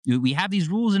 we have these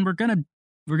rules and we're gonna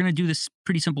do this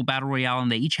pretty simple battle royale, and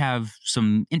they each have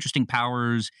some interesting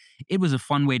powers. It was a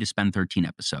fun way to spend 13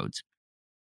 episodes.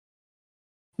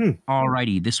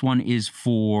 Alrighty, this one is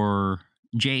for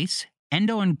Jace.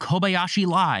 Endo and Kobayashi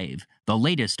Live, the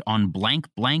latest on blank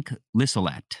blank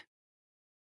Lissalette.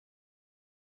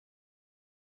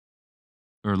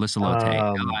 Or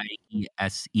Lissallotte,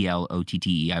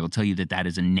 Lieselotte. I will tell you that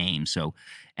is a name. So,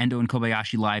 Endo and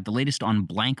Kobayashi Live, the latest on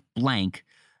blank blank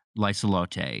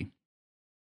Lieselotte.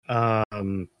 I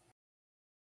don't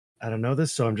know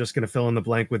this, so I'm just going to fill in the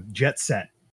blank with Jet Set.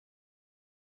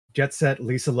 Jet Set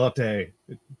Lieselotte.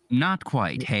 Not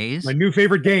quite, Hayes. My new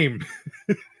favorite game.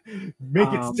 Make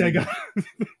it Sega.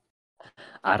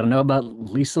 I don't know about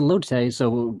Lieselotte,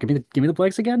 so give me the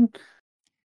blanks again.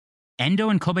 Endo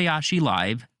and Kobayashi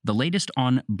Live, the latest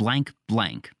on blank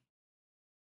blank.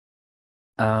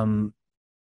 And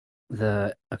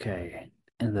the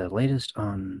latest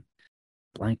on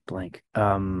blank blank.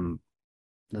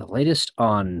 The latest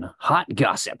on hot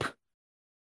gossip.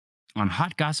 On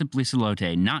Hot Gossip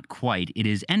Listelote, not quite. It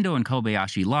is Endo and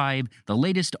Kobayashi Live, the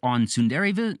latest on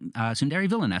Tsundere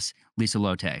Villainess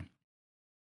Listelote.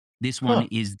 This one Huh.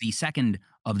 is the second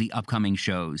of the upcoming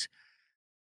shows.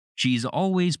 She's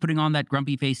always putting on that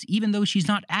grumpy face, even though she's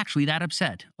not actually that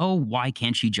upset. Oh, why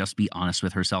can't she just be honest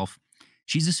with herself?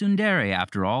 She's a tsundere,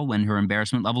 after all. When her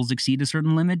embarrassment levels exceed a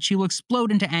certain limit, she will explode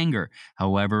into anger.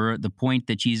 However, the point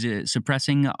that she's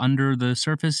suppressing under the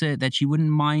surface that she wouldn't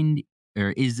mind,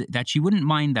 or is that she wouldn't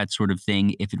mind that sort of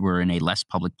thing if it were in a less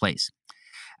public place.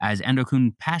 As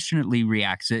Endo-kun passionately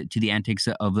reacts to the antics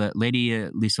of Lady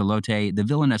Liselote, the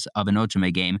villainess of an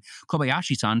otome game,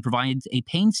 Kobayashi-san provides a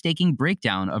painstaking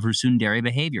breakdown of her tsundere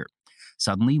behavior.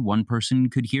 Suddenly, one person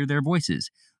could hear their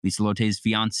voices, Liselote's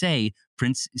fiancé,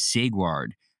 Prince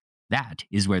Seguard. That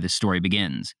is where the story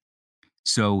begins.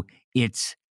 So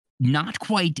it's not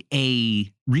quite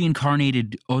a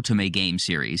reincarnated otome game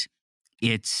series.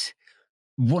 It's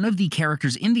one of the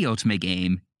characters in the otome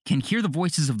game can hear the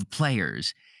voices of the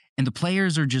players, and the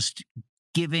players are just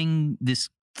giving this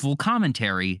full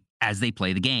commentary as they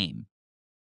play the game.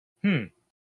 Hmm.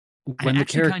 When the actually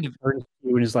character kind of turns to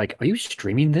you and is like, "Are you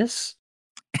streaming this?"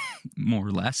 more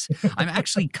or less, I'm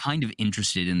actually kind of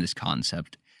interested in this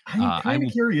concept. I'm I kind of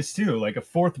will curious too, like a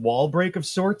fourth wall break of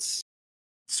sorts.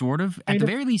 sort of, at Kind the of.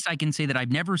 very least, I can say that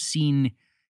I've never seen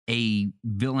a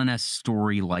villainess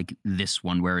story like this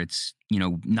one, where it's,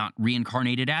 not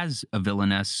reincarnated as a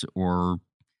villainess or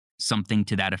something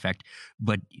to that effect,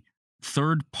 but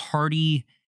third party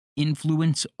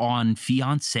influence on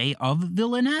fiance of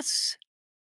villainess.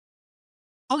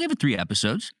 I'll give it 3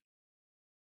 episodes.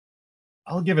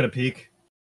 I'll give it a peek.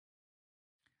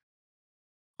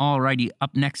 Alrighty,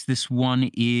 up next, this one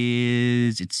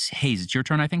is it's Hayes. It's your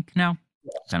turn, I think. Now,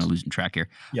 kind of losing track here.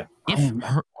 Yeah. I If would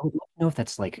her, love to know if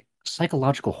that's like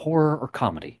psychological horror or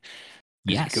comedy.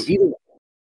 'Cause it could yes, go either way.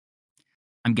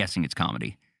 I'm guessing it's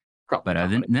comedy. Probably But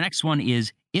the comedy. next one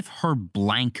is if her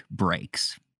blank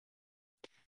breaks.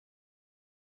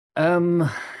 Um,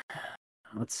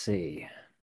 let's see.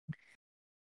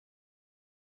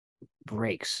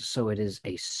 Breaks. So it is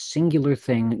a singular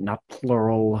thing, not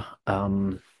plural.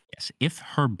 Yes, if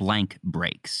her blank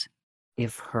breaks.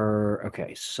 If her,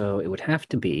 okay, so it would have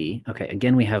to be, okay,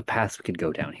 again, we have paths we could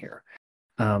go down here.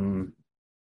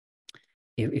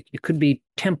 It could be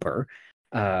temper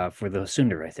for the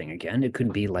tsundere thing again. It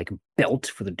could be like belt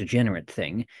for the degenerate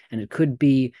thing. And it could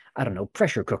be, I don't know,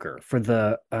 pressure cooker for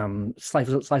the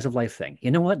slice of life thing.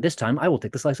 You know what? This time I will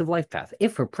take the slice of life path.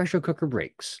 If her pressure cooker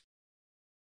breaks.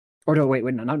 Or no, wait,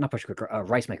 no, not pressure cooker,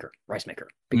 rice maker.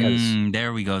 Because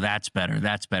There we go. That's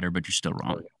better, but you're still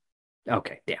wrong.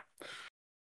 okay, yeah.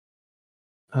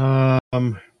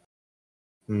 Um.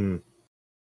 Hmm.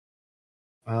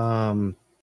 Um.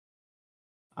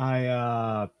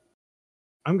 I'm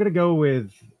gonna go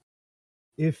with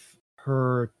if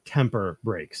her temper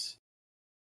breaks.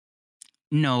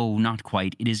 No, not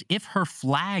quite. It is if her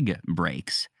flag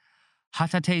breaks.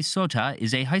 Hatate Sota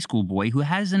is a high school boy who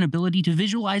has an ability to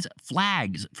visualize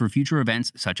flags for future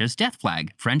events such as Death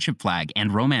Flag, Friendship Flag,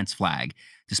 and Romance Flag.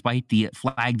 Despite the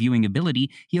flag viewing ability,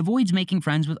 he avoids making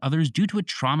friends with others due to a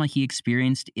trauma he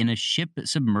experienced in a ship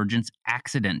submergence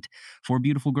accident. 4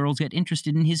 beautiful girls get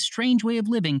interested in his strange way of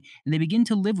living, and they begin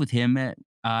to live with him at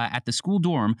the school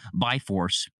dorm by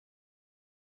force.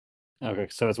 Okay,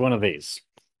 so it's one of these.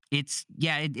 It's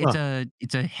Huh.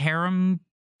 it's a harem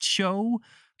show.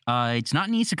 It's not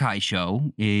an isekai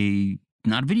show,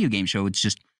 not a video game show. It's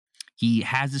just he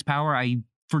has this power. I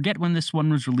forget when this one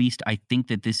was released. I think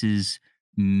that this is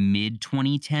mid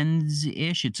 2010s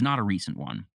ish. It's not a recent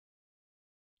one.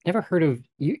 Never heard of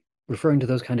you referring to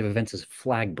those kind of events as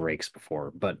flag breaks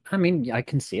before, but I mean, I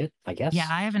can see it, I guess. Yeah,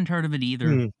 I haven't heard of it either.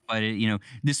 Hmm. But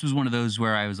this was one of those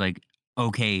where I was like,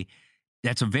 okay,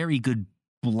 that's a very good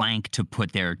blank to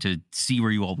put there to see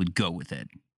where you all would go with it.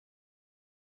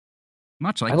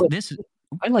 Much I like like this.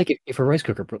 I like it if a rice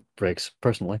cooker breaks,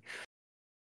 personally.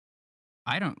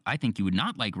 I think you would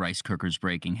not like rice cookers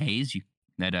breaking, Hayes. You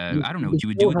I don't know you what you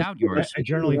would do still have without to yours. I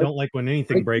generally don't like when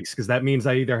anything Right. breaks because that means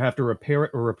I either have to repair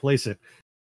it or replace it.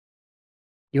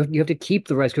 You have to keep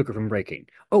the rice cooker from breaking.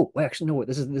 Oh, well, actually, no, wait,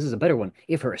 this is a better one.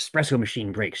 If her espresso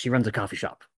machine breaks, she runs a coffee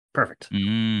shop. Perfect.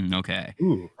 Okay.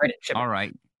 Ooh. Right, ship All it.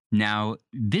 right. Now,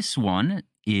 this one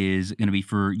is going to be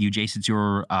for you, Jace. It's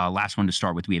your last one to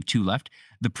start with. We have 2 left.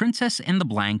 The Princess and the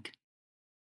Blank.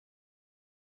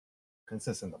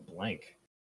 Princess in the Blank.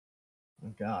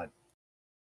 Oh God.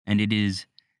 And it is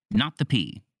not the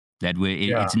P.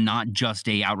 Yeah. It's not just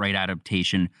a outright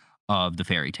adaptation of the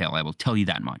fairy tale. I will tell you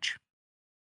that much.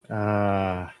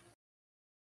 Uh.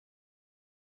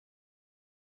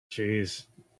 Jeez.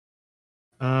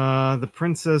 The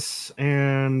princess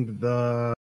and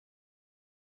the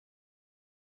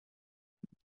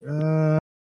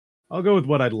I'll go with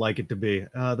what I'd like it to be.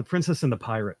 The princess and the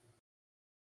pirate.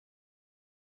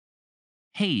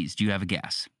 Hayes, do you have a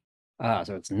guess?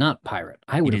 So it's not pirate.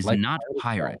 I would It have is liked not pirate as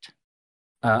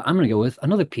well. pirate. I'm gonna go with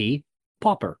another P,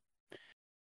 pauper.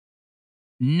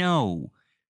 No,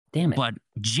 Damn it. but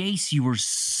Jace, you were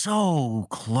so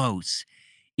close.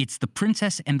 It's the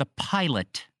princess and the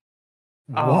pilot.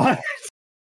 What?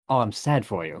 Oh, I'm sad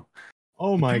for you.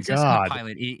 Oh The my Princess and the god.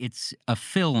 Pilot. It's a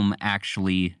film,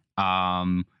 actually. A,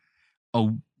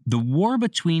 the war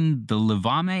between the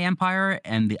Levame Empire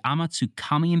and the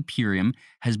Amatsukami Imperium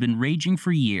has been raging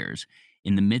for years.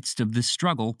 In the midst of this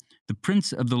struggle, the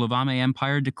prince of the Levame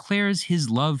Empire declares his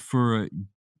love for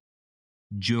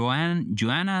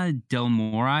Joanna del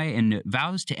Morai and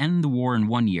vows to end the war in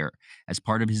 1 year. As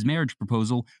part of his marriage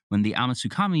proposal, when the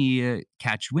Amasukami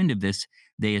catch wind of this,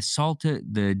 they assault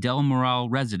the Del Moral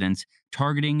residence,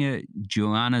 targeting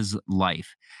Joanna's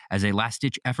life. As a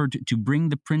last-ditch effort to bring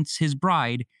the prince his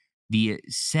bride, the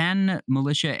San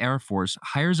Militia Air Force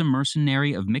hires a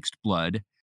mercenary of mixed blood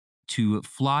to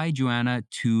fly Joanna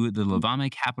to the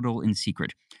Levame capital in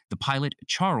secret. The pilot,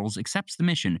 Charles, accepts the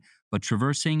mission, but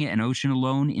traversing an ocean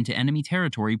alone into enemy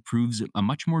territory proves a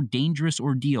much more dangerous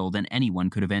ordeal than anyone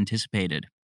could have anticipated.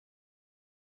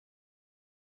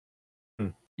 Hmm.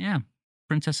 Yeah,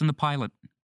 Princess and the Pilot.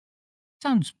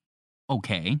 Sounds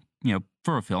okay,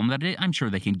 for a film that I'm sure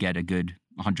they can get a good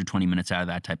 120 minutes out of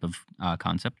that type of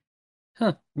concept.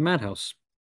 Huh, Madhouse.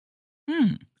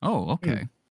 Oh, okay.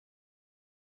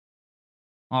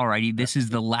 Alrighty, this is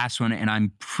the last one, and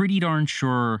I'm pretty darn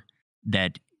sure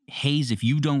that Hayes, if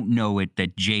you don't know it,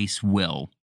 that Jace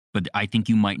will. But I think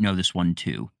you might know this one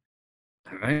too.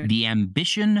 All right. The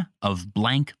ambition of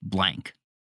blank blank.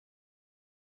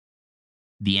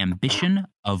 The ambition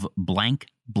of blank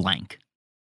blank.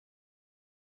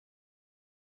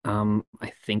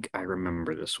 I think I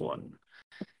remember this one.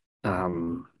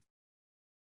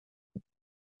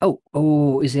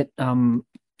 Is it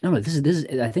no, this is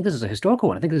I think this is a historical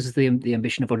one. I think this is the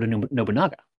ambition of Oda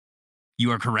Nobunaga.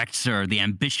 You are correct, sir. The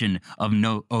ambition of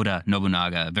Oda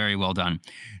Nobunaga. Very well done.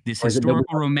 This Or is it historical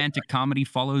Nobunaga? romantic comedy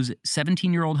follows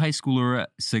 17-year-old high schooler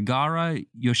Sagara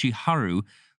Yoshiharu,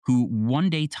 who one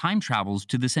day time travels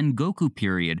to the Sengoku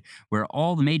period, where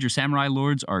all the major samurai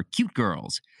lords are cute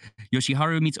girls.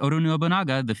 Yoshiharu meets Oda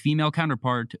Nobunaga, the female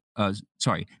counterpart.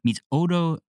 Meets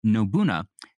Oda Nobuna,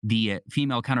 the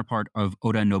female counterpart of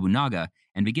Oda Nobunaga,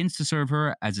 and begins to serve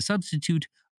her as a substitute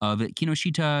of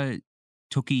Kinoshita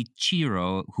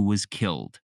Tokichiro, who was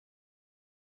killed.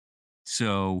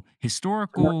 So,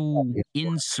 historical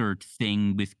insert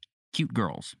thing with cute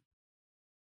girls.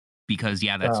 Because,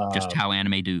 yeah, that's just how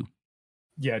anime do.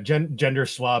 Yeah, gender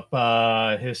swap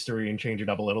history and change it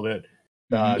up a little bit.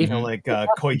 Mhm. Kind of like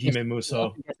Koihime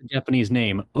Muso. That's a Japanese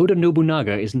name. Oda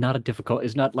Nobunaga is not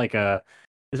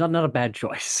not a bad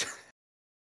choice.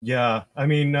 Yeah, I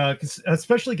mean,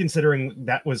 especially considering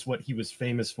that was what he was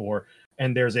famous for,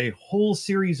 and there's a whole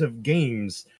series of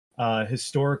games,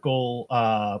 historical.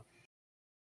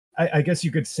 I guess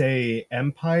you could say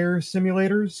empire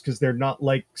simulators, because they're not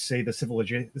like, say, the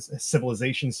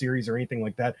civilization series or anything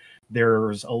like that.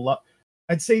 There's a lot.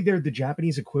 I'd say they're the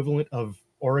Japanese equivalent of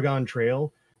Oregon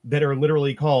Trail, that are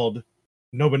literally called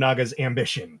Nobunaga's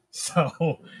Ambition.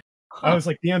 So I was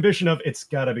like, the ambition of it's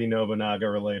got to be Nobunaga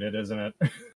related, isn't it?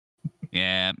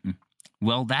 Yeah.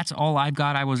 Well, that's all I've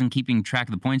got. I wasn't keeping track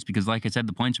of the points because, like I said,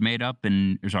 the points are made up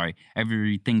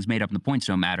everything's made up and the points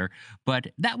don't matter. But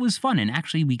that was fun. And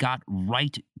actually, we got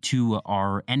right to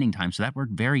our ending time. So that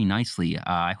worked very nicely.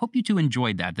 I hope you two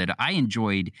enjoyed that I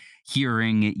enjoyed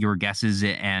hearing your guesses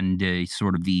and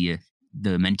sort of the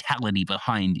mentality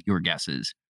behind your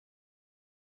guesses.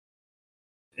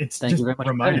 It's Thank just you very much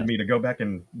for reminded joining me to go back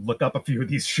and look up a few of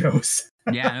these shows.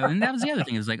 Yeah, and that was the other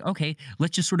thing. It was like, okay,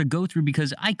 let's just sort of go through,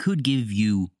 because I could give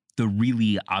you the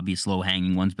really obvious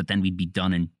low-hanging ones, but then we'd be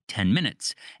done in 10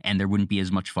 minutes, and there wouldn't be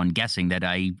as much fun guessing. That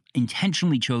I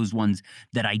intentionally chose ones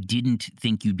that I didn't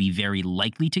think you'd be very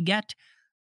likely to get.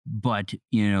 But,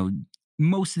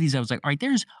 most of these I was like, all right,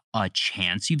 there's a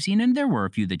chance you've seen, and there were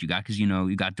a few that you got, because,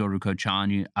 you got Doruko-chan,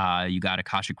 you got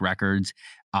Akashic Records.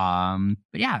 But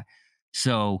yeah,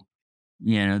 so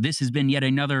this has been yet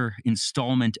another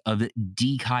installment of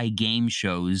Dekai game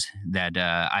shows that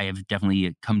I have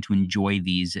definitely come to enjoy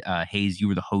these. Hayes, you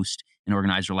were the host and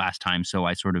organizer last time, so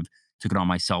I sort of took it on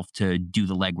myself to do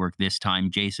the legwork this time.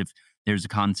 Jace, if there's a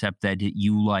concept that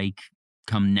you like,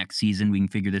 come next season, we can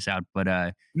figure this out. But,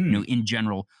 in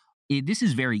general, this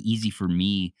is very easy for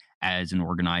me as an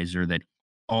organizer, that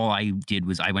all I did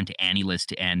was I went to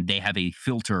AniList, and they have a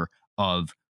filter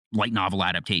of light novel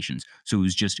adaptations. So it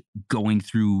was just going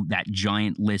through that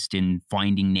giant list and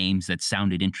finding names that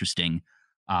sounded interesting.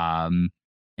 And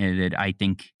that I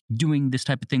think doing this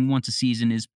type of thing once a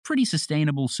season is pretty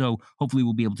sustainable. So hopefully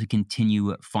we'll be able to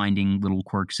continue finding little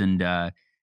quirks. And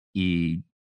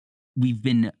we've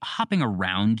been hopping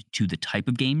around to the type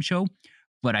of game show,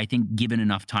 but I think given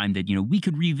enough time that, we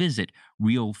could revisit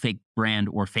real fake brand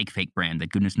or fake brand. That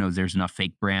goodness knows there's enough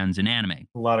fake brands in anime.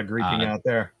 A lot of Greeking out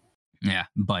there. Yeah,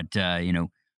 but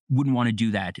wouldn't want to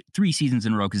do that 3 seasons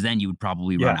in a row, because then you would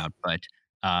probably run out. But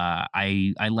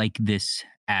I like this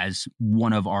as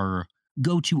one of our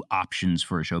go-to options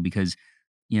for a show because,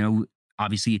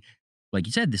 obviously, like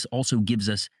you said, this also gives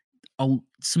us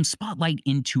some spotlight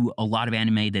into a lot of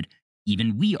anime that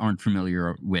even we aren't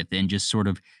familiar with, and just sort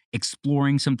of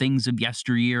exploring some things of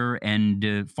yesteryear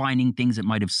and finding things that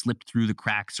might have slipped through the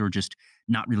cracks or just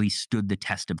not really stood the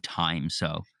test of time.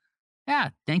 So yeah,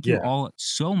 thank you all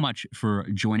so much for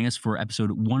joining us for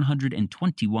episode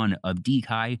 121 of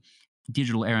DKai,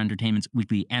 Digital Era Entertainment's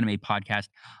weekly anime podcast.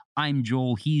 I'm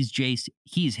Joel, he's Jace,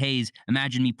 he's Hayes.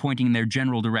 Imagine me pointing in their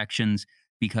general directions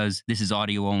because this is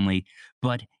audio only.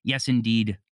 But yes,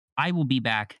 indeed, I will be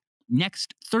back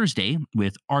next Thursday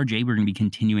with RJ. We're going to be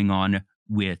continuing on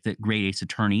with Great Ace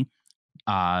Attorney.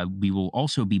 We will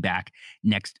also be back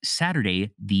next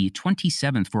Saturday, the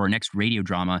 27th, for our next radio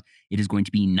drama. It is going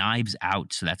to be Knives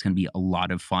Out, so that's going to be a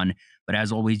lot of fun. But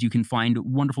as always, you can find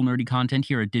wonderful nerdy content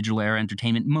here at Digital Era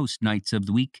Entertainment most nights of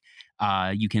the week.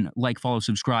 You can like, follow,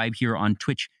 subscribe here on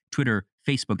Twitch, Twitter,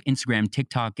 Facebook, Instagram,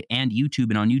 TikTok, and YouTube.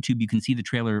 And on YouTube, you can see the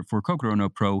trailer for Kokoro no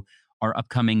Pro, our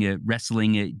upcoming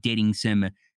wrestling dating sim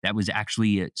that was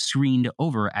actually screened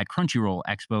over at Crunchyroll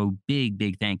Expo.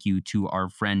 Big thank you to our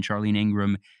friend Charlene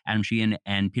Ingram, Adam Sheehan,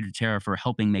 and Peter Terra for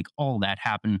helping make all that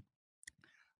happen.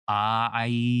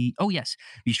 Yes,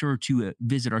 be sure to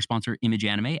visit our sponsor Image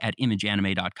Anime at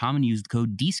imageanime.com and use the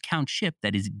code DESCOUNTSHIP,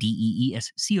 that is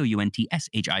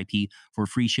DEESCOUNTSHIP, for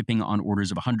free shipping on orders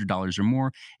of $100 or more.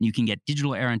 And you can get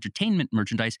Digital Era Entertainment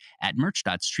merchandise at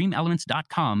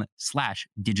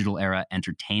merch.streamelements.com/Digital Era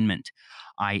Entertainment.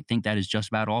 I think that is just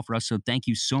about all for us. So thank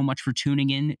you so much for tuning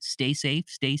in. Stay safe,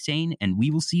 stay sane, and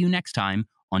we will see you next time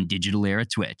on Digital Era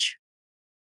Twitch.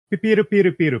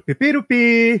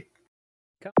 Pipiru-piru-piru-pipiru-pi.